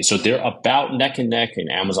recently. So they're about neck and neck, and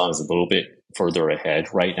Amazon is a little bit further ahead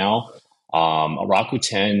right now.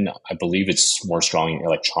 Rakuten, I believe it's more strong in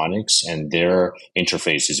electronics, and their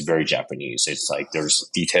interface is very Japanese. It's there's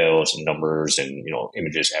details and numbers and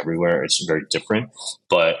images everywhere. It's very different.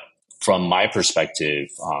 But from my perspective,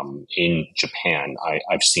 in Japan,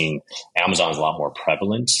 I've seen Amazon is a lot more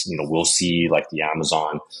prevalent. We'll see like the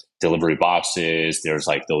Amazon delivery boxes. There's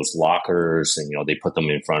like those lockers, and they put them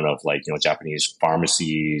in front of like Japanese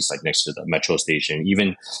pharmacies, like next to the metro station.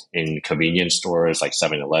 Even in convenience stores like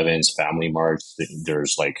 7-Elevens, Family Marts,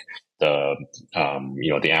 there's like the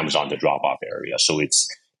Amazon the drop off area. So it's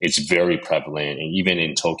very prevalent. And even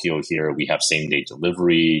in Tokyo here, we have same day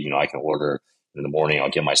delivery. I can order in the morning, I'll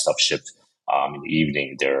get my stuff shipped in the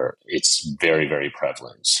evening. It's very, very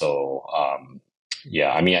prevalent. So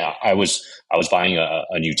yeah, I mean, I was buying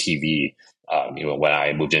a new TV. When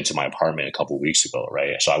I moved into my apartment a couple of weeks ago,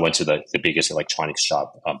 right? So I went to the biggest electronics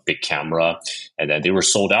shop, big camera, and then they were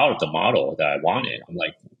sold out of the model that I wanted. I'm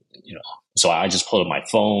like, so I just pulled up my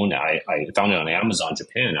phone. I found it on Amazon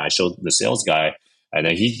Japan. And I showed the sales guy, and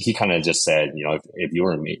then he kind of just said,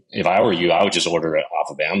 if I were you, I would just order it off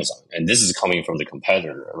of Amazon. And this is coming from the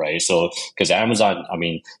competitor, right? So because Amazon, I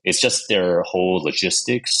mean, it's just their whole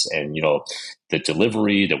logistics and the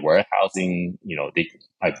delivery, the warehousing.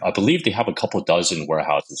 I believe they have a couple dozen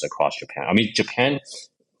warehouses across Japan. I mean, Japan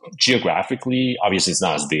geographically, obviously, it's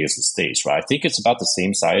not as big as the States, right? I think it's about the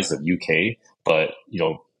same size of UK, but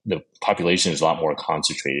the population is a lot more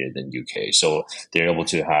concentrated than UK. So they're able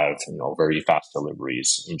to have, very fast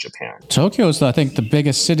deliveries in Japan. Tokyo is, I think, the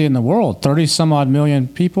biggest city in the world, 30 some odd million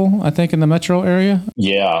people, I think, in the metro area.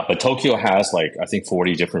 Yeah, but Tokyo has I think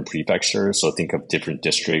 40 different prefectures. So think of different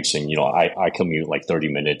districts. And, I commute like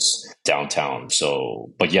 30 minutes downtown.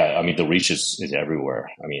 So, but yeah, I mean, the reach is everywhere.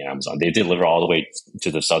 I mean, Amazon, they deliver all the way to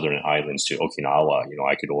the southern islands to Okinawa.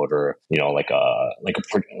 I could order, like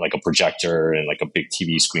a projector and like a big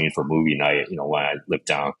TV screen for movie night. When I live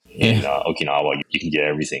down in Okinawa, you can get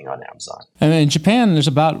everything on Amazon. And in Japan, there's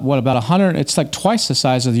about 100. It's like twice the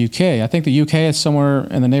size of the UK. I think the UK is somewhere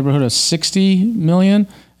in the neighborhood of 60 million,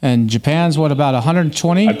 and Japan's about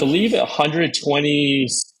 120. I believe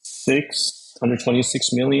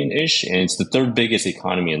 126 million ish, and it's the third biggest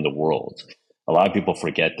economy in the world. A lot of people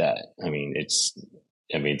forget that. I mean, it's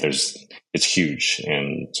huge,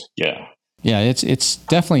 and yeah. Yeah, it's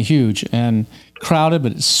definitely huge and crowded,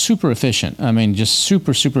 but it's super efficient. I mean, just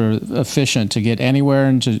super, super efficient to get anywhere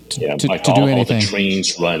and to do anything. All the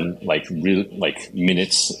trains run like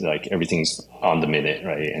minutes, like everything's on the minute,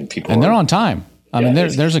 right? And they're on time. I mean,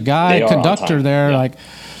 there's a guy, conductor there,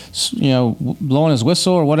 blowing his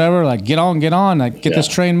whistle or whatever, like get on, like get this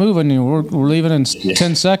train moving. We're leaving in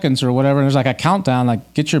 10 seconds or whatever. And there's like a countdown,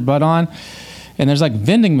 like get your butt on. And there's like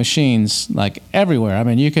vending machines like everywhere. I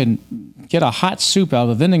mean, you can get a hot soup out of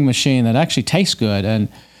a vending machine that actually tastes good, and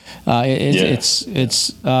it's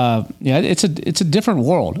a different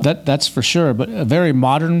world. That's for sure. But a very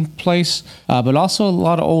modern place, but also a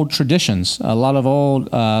lot of old traditions, a lot of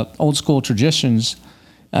old school traditions,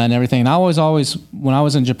 and everything. And I always when I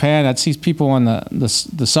was in Japan, I'd see people on the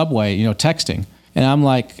subway, texting. And I'm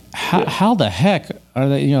like, how the heck are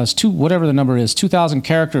they? It's whatever the number is, 2,000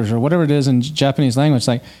 characters or whatever it is in Japanese language.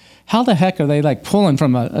 Like, how the heck are they like pulling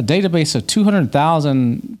from a database of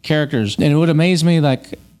 200,000 characters? And it would amaze me,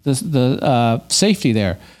 like the safety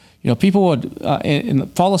there. People would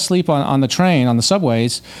fall asleep on the train, on the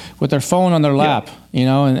subways, with their phone on their lap,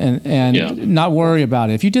 and not worry about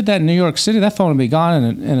it. If you did that in New York City, that phone would be gone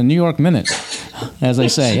in a New York minute, as they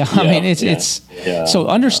say. I mean, it's so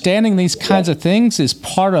understanding these kinds of things is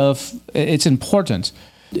it's important.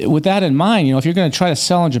 With that in mind, if you're going to try to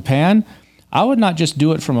sell in Japan, I would not just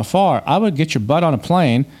do it from afar. I would get your butt on a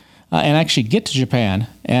plane and actually get to Japan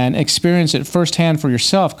and experience it firsthand for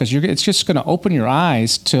yourself, because it's just going to open your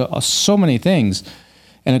eyes to so many things.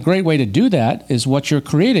 And a great way to do that is what you're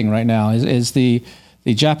creating right now is the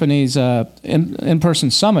Japanese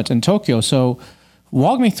in-person summit in Tokyo. So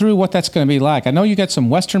walk me through what that's going to be like. I know you got some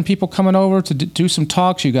Western people coming over to do some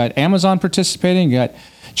talks. You got Amazon participating. You got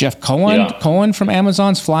Jeff Cohen from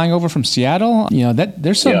Amazon's flying over from Seattle.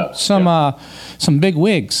 There's some big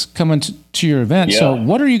wigs coming to your event. Yeah. So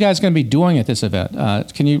what are you guys going to be doing at this event?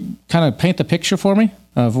 Can you kind of paint the picture for me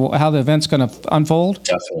of how the event's going to unfold?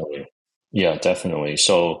 Definitely. Yeah, definitely.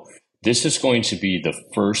 So this is going to be the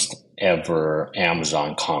first ever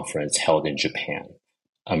Amazon conference held in Japan.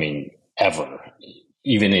 I mean, ever.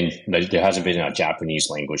 Even there hasn't been a Japanese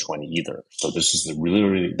language one either. So this is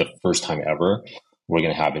really the first time ever we're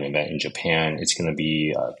going to have an event in Japan. It's going to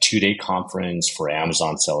be a 2-day conference for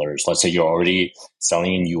Amazon sellers. Let's say you're already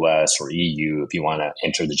selling in US or EU. If you want to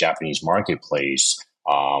enter the Japanese marketplace,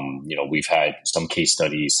 we've had some case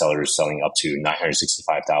studies, sellers selling up to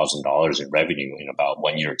 $965,000 in revenue in about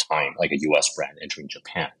 1 year time, like a US brand entering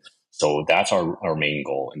Japan. So that's our main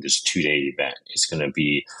goal in this 2-day event. It's going to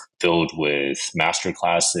be filled with master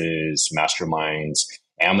classes, masterminds.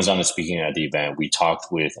 Amazon is speaking at the event. We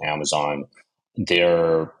talked with Amazon.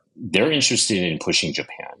 They're interested in pushing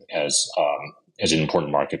Japan as an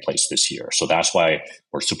important marketplace this year. So that's why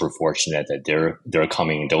we're super fortunate that they're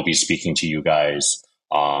coming. They'll be speaking to you guys.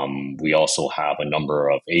 We also have a number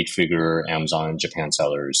of 8-figure Amazon Japan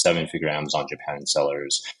sellers, 7-figure Amazon Japan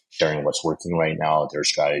sellers sharing what's working right now, their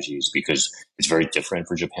strategies, because it's very different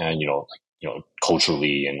for Japan,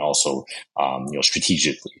 culturally and also,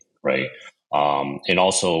 strategically, right? And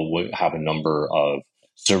also we have a number of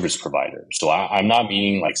service providers. So I'm not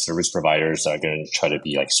meaning like service providers that are going to try to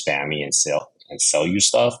be like spammy and sell you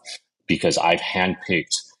stuff, because I've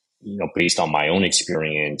handpicked, based on my own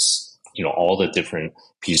experience, all the different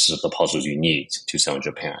pieces of the puzzles you need to sell in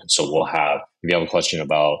Japan. So we'll have, if you have a question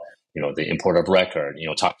about, the import of record,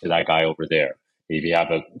 talk to that guy over there. If you have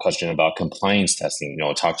a question about compliance testing,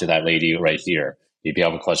 talk to that lady right here. If you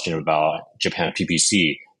have a question about Japan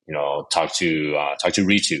PPC, talk to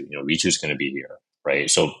Ritu. Ritu is going to be here, right?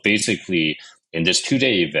 So basically, in this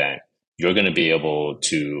 2-day event, you're going to be able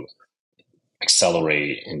to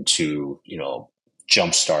accelerate and to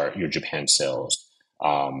jumpstart your Japan sales.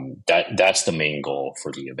 That's the main goal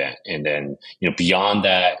for the event. And then beyond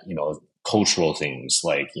that, cultural things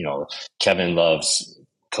like Kevin loves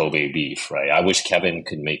Kobe beef, right? I wish Kevin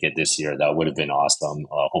could make it this year. That would have been awesome.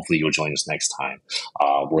 Hopefully you'll join us next time.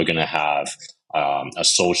 We're gonna have a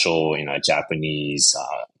social in a Japanese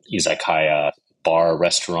izakaya bar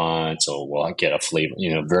restaurant, so we'll get a flavor,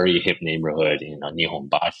 very hip neighborhood in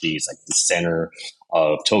Nihonbashi. It's like the center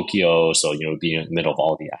of Tokyo, so being in the middle of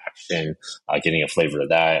all the action, getting a flavor of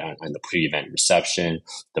that and the pre-event reception.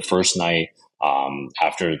 The first night,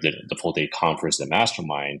 after the full day conference, the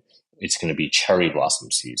mastermind, it's going to be cherry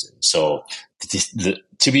blossom season. So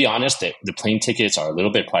to be honest, the plane tickets are a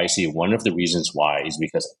little bit pricey. One of the reasons why is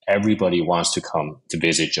because everybody wants to come to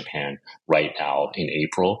visit Japan right now in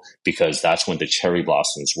April, because that's when the cherry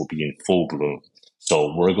blossoms will be in full bloom.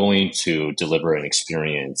 So we're going to deliver an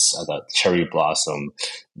experience, the cherry blossom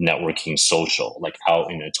networking social, like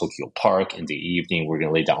out in a Tokyo park in the evening. We're going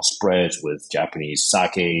to lay down spreads with Japanese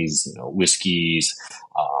sakes, whiskeys,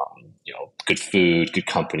 good food, good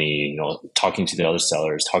company, talking to the other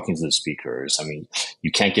sellers, talking to the speakers. I mean,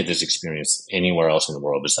 you can't get this experience anywhere else in the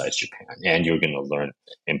world besides Japan. And you're going to learn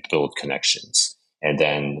and build connections. And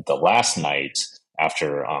then the last night,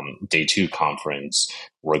 after day 2 conference,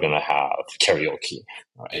 we're going to have karaoke.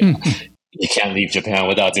 Right? You can't leave Japan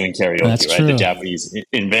without doing karaoke, That's right? True. The Japanese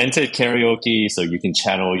invented karaoke, so you can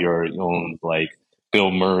channel your own, like,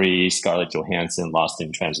 Bill Murray, Scarlett Johansson, lost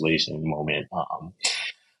in translation moment.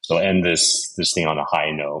 So end this thing on a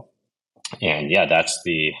high note. And yeah, that's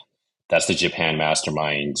the Japan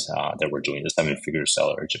Mastermind that we're doing, the 7-figure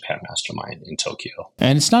seller Japan Mastermind in Tokyo.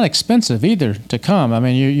 And it's not expensive either to come. I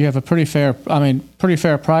mean, you have a pretty fair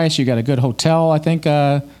price. You got a good hotel, I think,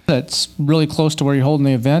 that's really close to where you're holding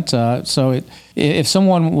the event. So if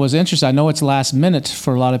someone was interested, I know it's last minute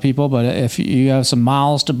for a lot of people, but if you have some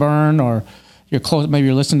miles to burn, or you're close, maybe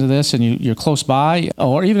you're listening to this and you're close by,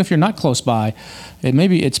 or even if you're not close by,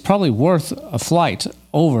 it's probably worth a flight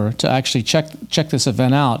over to actually check this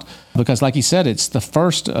event out, because like you said, it's the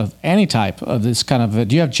first of any type of this kind of.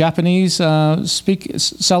 Do you have Japanese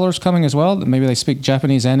sellers coming as well? Maybe they speak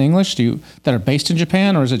Japanese and English. That are based in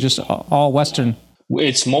Japan, or is it just all Western?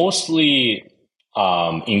 It's mostly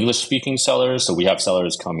English-speaking sellers. So we have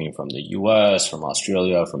sellers coming from the U.S., from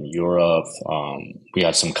Australia, from Europe. We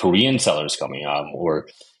have some Korean sellers coming up. We're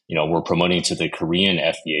promoting to the Korean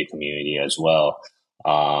FBA community as well.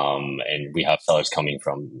 And we have sellers coming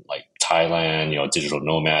from like Thailand, digital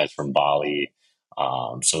nomads from Bali.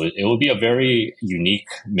 So it will be a very unique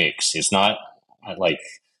mix. It's not like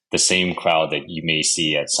the same crowd that you may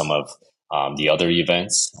see at some of the other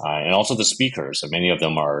events, and also the speakers. Many of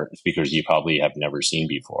them are speakers you probably have never seen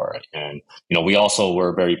before. And, we also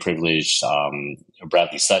were very privileged.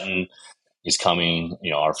 Bradley Sutton is coming,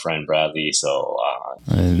 our friend Bradley. So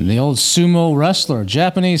the old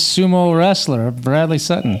Japanese sumo wrestler, Bradley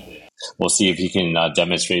Sutton. We'll see if he can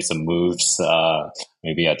demonstrate some moves,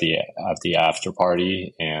 maybe at the after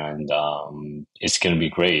party, and it's going to be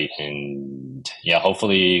great. And yeah,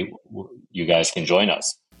 hopefully you guys can join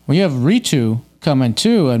us. Well, you have Ritu coming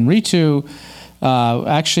too, and Ritu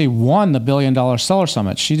actually won the $1 Billion Seller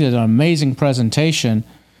Summit. She did an amazing presentation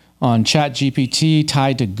on ChatGPT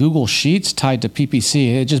tied to Google Sheets, tied to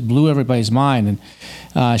PPC. It just blew everybody's mind.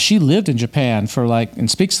 And she lived in Japan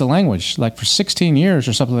and speaks the language for 16 years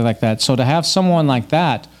or something like that. So to have someone like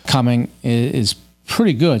that coming is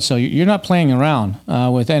pretty good. So you're not playing around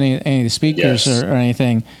with any of the speakers or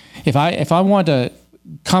anything. If I want to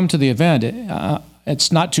come to the event,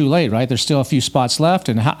 it's not too late, right? There's still a few spots left.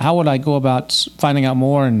 And how would I go about finding out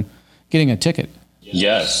more and getting a ticket?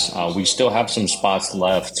 Yes, we still have some spots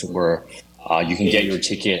left where you can get your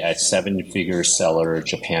ticket at Seven Figure Seller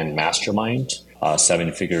Japan Mastermind,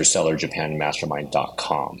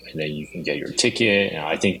 sevenfiguresellerjapanmastermind.com. And then you can get your ticket. And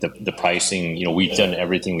I think the pricing, we've done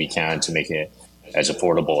everything we can to make it as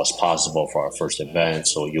affordable as possible for our first event.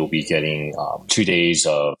 So you'll be getting 2 days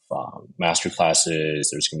of master classes.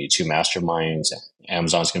 There's going to be 2 masterminds.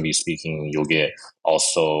 Amazon's going to be speaking. You'll get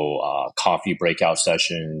also coffee breakout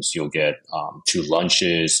sessions. You'll get 2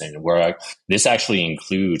 lunches. And this actually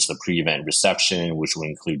includes the pre-event reception, which will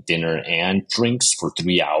include dinner and drinks for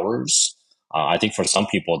 3 hours. I think for some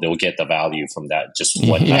people, they'll get the value from that just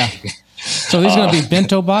one night. So these are going to be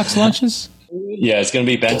bento box lunches? Yeah, it's going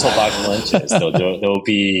to be bento box lunches. There'll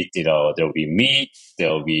be, there'll be meat,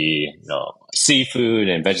 there'll be, seafood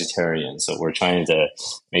and vegetarian. So we're trying to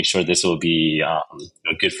make sure this will be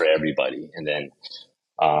good for everybody. And then,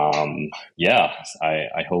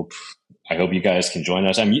 I hope you guys can join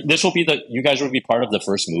us. I mean, you guys will be part of the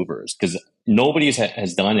first movers because nobody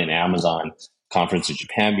has done an Amazon conference in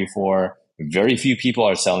Japan before. Very few people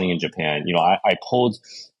are selling in Japan. I polled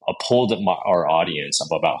our audience of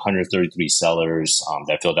about 133 sellers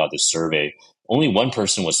that filled out this survey. Only one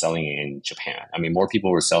person was selling in Japan. I mean, more people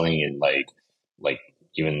were selling in like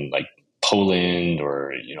even Poland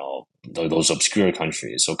or those obscure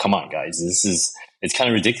countries. So come on, guys, it's kind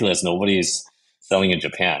of ridiculous. Nobody's selling in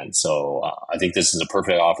Japan. So I think this is a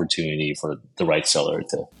perfect opportunity for the right seller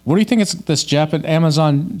to. Where do you think this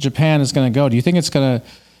Amazon Japan is going to go? Do you think it's going to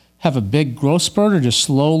have a big growth spurt or just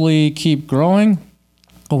slowly keep growing?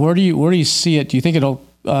 Well, where do you see it? Do you think it'll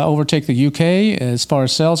overtake the UK as far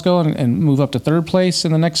as sales go and move up to third place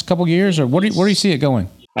in the next couple of years, or where do you see it going?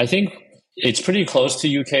 I think it's pretty close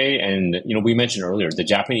to UK, and we mentioned earlier the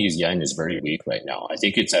Japanese yen is very weak right now. I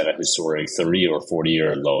think it's at a historic 30 or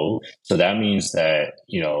 40-year low. So that means that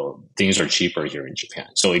things are cheaper here in Japan.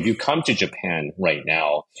 So if you come to Japan right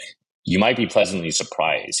now, you might be pleasantly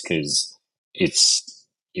surprised because it's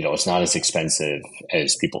not as expensive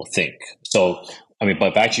as people think. So. I mean,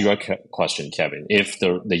 but back to your question, Kevin, if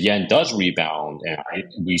the yen does rebound and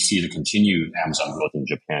we see the continued Amazon growth in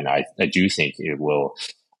Japan, I do think it will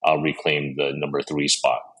reclaim the number 3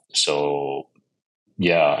 spot. So,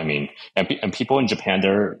 yeah, I mean, and people in Japan,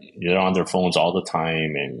 they're on their phones all the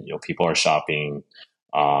time and, people are shopping.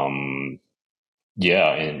 And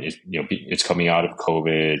it's coming out of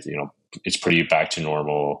COVID, it's pretty back to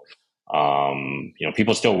normal.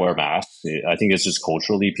 People still wear masks. I think it's just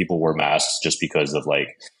culturally people wear masks just because of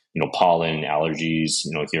pollen allergies,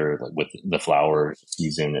 here with the flower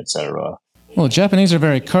season, etc. Well, Japanese are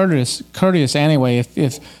very courteous anyway.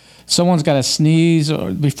 If someone's got a sneeze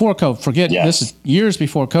or before COVID, this is years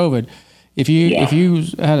before COVID. If you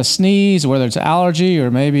had a sneeze, whether it's allergy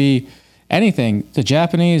or maybe anything, the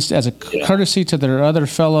Japanese, as a courtesy to their other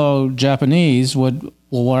fellow Japanese, will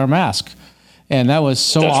wear a mask. And that was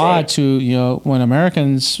so odd to, when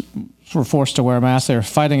Americans were forced to wear a mask, they were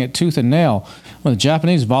fighting it tooth and nail. When the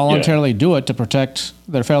Japanese voluntarily do it to protect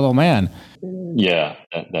their fellow man. Yeah,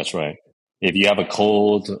 that's right. If you have a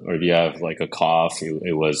cold or if you have a cough,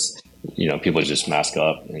 it was, people just mask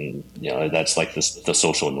up and, that's the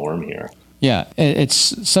social norm here. Yeah,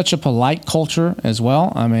 it's such a polite culture as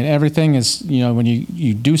well. I mean, everything is, when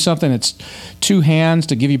you do something, it's 2 hands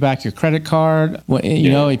to give you back your credit card. Well,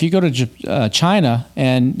 if you go to China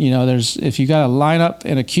and, if you got to line up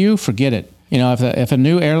in a queue, forget it. If a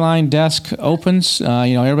new airline desk opens,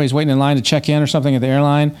 everybody's waiting in line to check in or something at the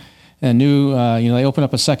airline, and they open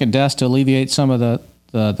up a second desk to alleviate some of the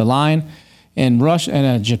line. In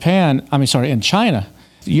in China,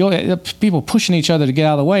 people pushing each other to get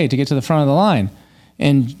out of the way to get to the front of the line.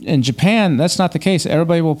 In Japan, that's not the case.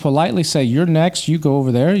 Everybody will politely say, "You're next. You go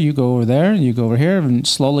over there. You go over there. You go over here," and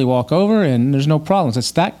slowly walk over. And there's no problems.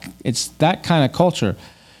 It's that kind of culture,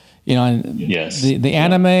 And the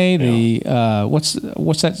anime, what's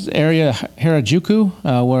that area,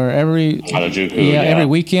 Harajuku, where every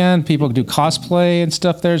weekend people do cosplay and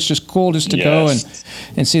stuff there. It's just cool just to go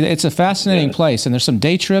and see. It's a fascinating place, and there's some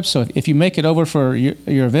day trips. So if you make it over for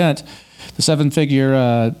your event, the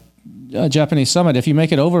 7-figure Japanese Summit, if you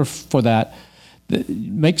make it over for that,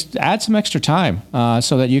 add some extra time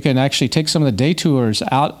so that you can actually take some of the day tours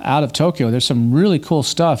out of Tokyo. There's some really cool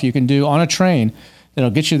stuff you can do on a train that'll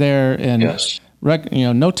get you there in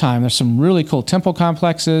no time. There's some really cool temple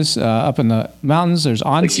complexes up in the mountains. There's The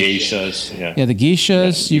geishas, Yeah, the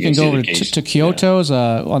geishas. Yeah, you can go over to Kyoto's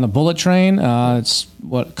on the bullet train. It's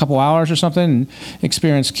a couple hours or something, and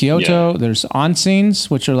experience Kyoto. Yeah. There's onsens,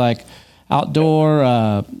 which are like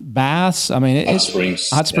outdoor baths. I mean, hot springs.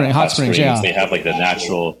 Hot springs. Yeah, they have like the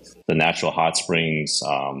natural hot springs.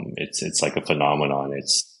 It's like a phenomenon.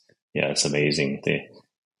 It's amazing.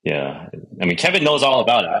 Yeah, I mean, Kevin knows all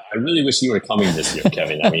about it. I really wish you were coming this year,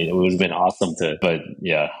 Kevin. I mean, it would have been awesome but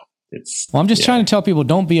yeah, Well, I'm just trying to tell people,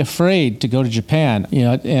 don't be afraid to go to Japan.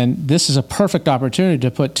 And this is a perfect opportunity to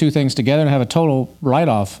put two things together and have a total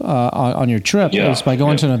write-off on your trip. Yeah, is by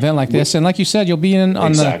going to an event like this, and like you said, you'll be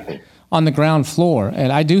on the ground floor.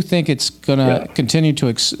 And I do think it's going to continue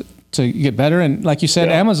to get better. And like you said,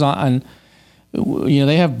 Amazon.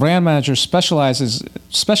 They have brand managers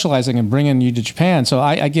specializing in bringing you to Japan. So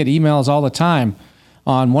I get emails all the time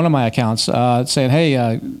on one of my accounts saying,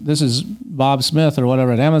 "Hey, this is Bob Smith or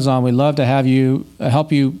whatever at Amazon. We'd love to have you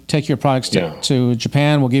help you take your products to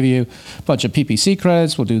Japan. We'll give you a bunch of PPC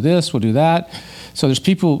credits. We'll do this. We'll do that." So there's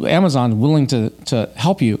people Amazon willing to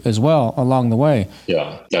help you as well along the way.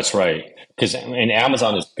 Yeah, that's right. And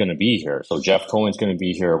Amazon is going to be here. So Jeff Cohen's going to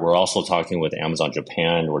be here. We're also talking with Amazon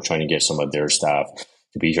Japan. We're trying to get some of their staff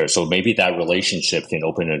to be here. So maybe that relationship can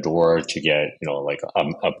open a door to get, like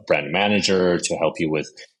a brand manager to help you with,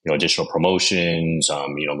 additional promotions,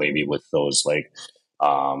 maybe with those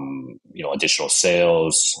additional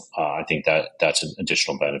sales. I think that's an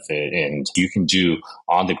additional benefit. And you can do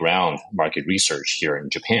on the ground market research here in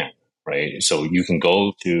Japan. Right. So you can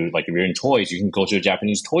go to, if you're in toys, you can go to a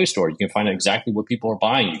Japanese toy store. You can find out exactly what people are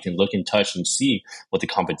buying. You can look and touch and see what the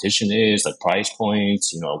competition is, like price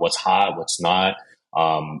points, what's hot, what's not,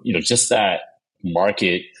 just that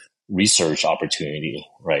market research opportunity.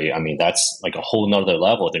 Right. I mean, that's like a whole nother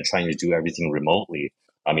level than trying to do everything remotely.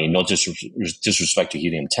 I mean, no disrespect to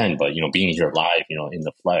Helium-10, but, being here live, in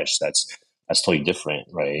the flesh, that's totally different,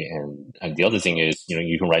 right? And the other thing is,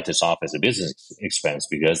 you can write this off as a business expense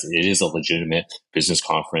because it is a legitimate business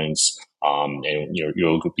conference. And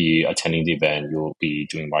you'll be attending the event. You'll be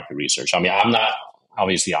doing market research. I mean, I'm not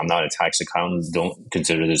a tax accountant. Don't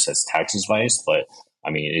consider this as tax advice, but I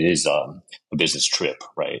mean, it is a business trip,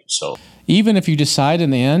 right? So even if you decide in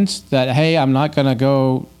the end that, hey, I'm not going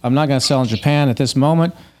to sell in Japan at this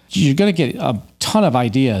moment, you're going to get a ton of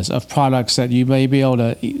ideas of products that you may be able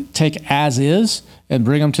to take as is and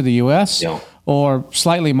bring them to the U.S. Or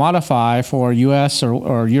slightly modify for U.S.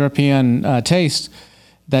 or European taste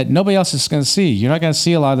that nobody else is going to see. You're not going to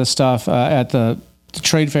see a lot of this stuff at the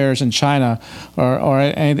trade fairs in China or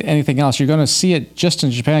anything else. You're going to see it just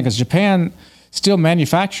in Japan because Japan still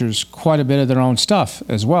manufactures quite a bit of their own stuff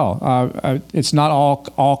as well. It's not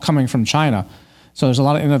all coming from China. So there's a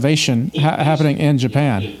lot of innovation happening in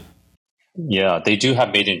Japan. Yeah, they do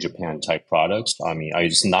have made in Japan type products. I mean,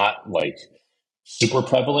 it's not super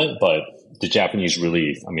prevalent, but the Japanese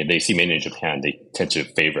really, I mean, they see made in Japan, they tend to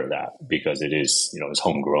favor that because it is, it's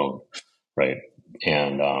homegrown, right?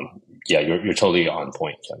 And you're totally on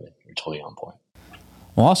point, Kevin. You're totally on point.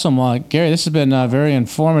 Well, awesome. Gary, this has been very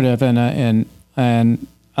informative and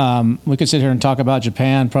we could sit here and talk about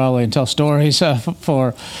Japan probably and tell stories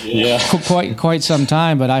for quite some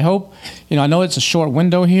time. But I hope, I know it's a short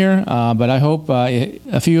window here, but I hope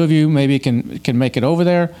a few of you maybe can make it over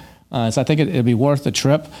there. So I think it'd be worth the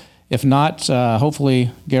trip. If not, hopefully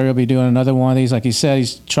Gary will be doing another one of these. Like he said,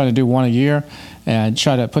 he's trying to do one a year and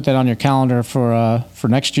try to put that on your calendar for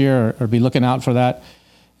next year or be looking out for that.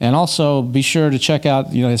 And also be sure to check out,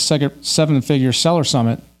 his seven-figure seller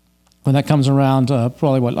summit when that comes around,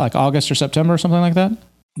 probably like August or September or something like that?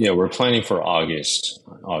 Yeah, we're planning for August,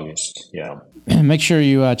 yeah. And make sure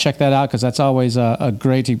you check that out because that's always a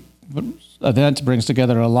great event. Brings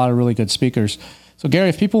together a lot of really good speakers. So, Gary,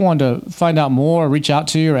 if people want to find out more, reach out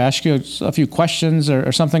to you or ask you a few questions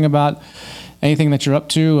or something about anything that you're up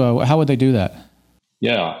to, how would they do that?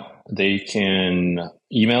 Yeah, they can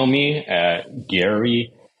email me at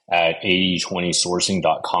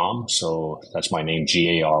gary@8020sourcing.com. So that's my name,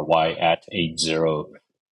 Gary at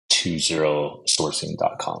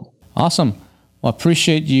 8020sourcing.com. Awesome. Well,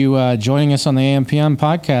 appreciate you joining us on the AMPM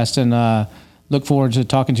podcast and look forward to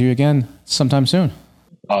talking to you again sometime soon.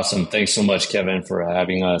 Awesome. Thanks so much, Kevin, for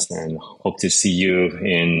having us and hope to see you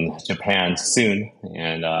in Japan soon.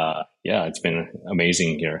 And it's been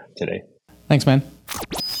amazing here today. Thanks, man.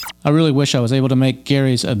 I really wish I was able to make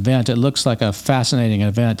Gary's event. It looks like a fascinating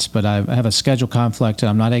event, but I have a schedule conflict and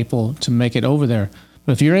I'm not able to make it over there.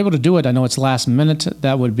 But if you're able to do it, I know it's last minute,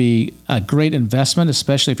 that would be a great investment,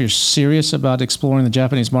 especially if you're serious about exploring the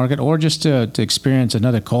Japanese market or just to experience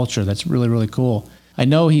another culture. That's really, really cool. I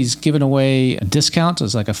know he's given away a discount.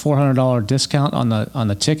 It's like a $400 discount on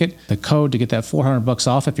the ticket. The code to get that $400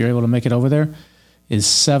 off, if you're able to make it over there, is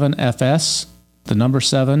 7FS, the number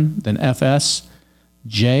 7, then FS,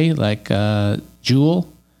 J like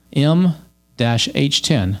Jewel,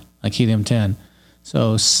 M-H10, like helium-10.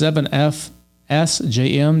 So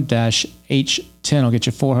 7FSJM-H10 will get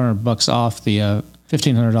you $400 off the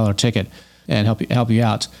 $1,500 ticket and help you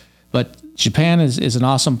out. But Japan is an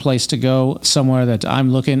awesome place to go, somewhere that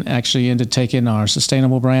I'm looking actually into taking our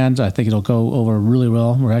sustainable brand. I think it'll go over really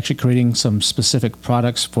well. We're actually creating some specific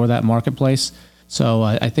products for that marketplace. So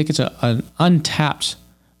I think it's an untapped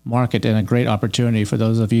market and a great opportunity for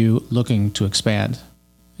those of you looking to expand.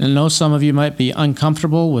 And I know some of you might be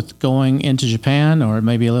uncomfortable with going into Japan, or it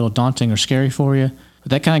may be a little daunting or scary for you, but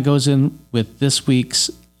that kind of goes in with this week's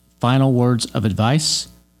final words of advice.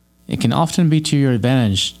 It can often be to your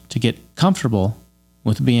advantage to get comfortable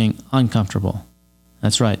with being uncomfortable.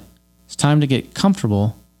 That's right. It's time to get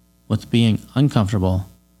comfortable with being uncomfortable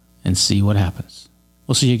and see what happens.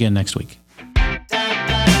 We'll see you again next week.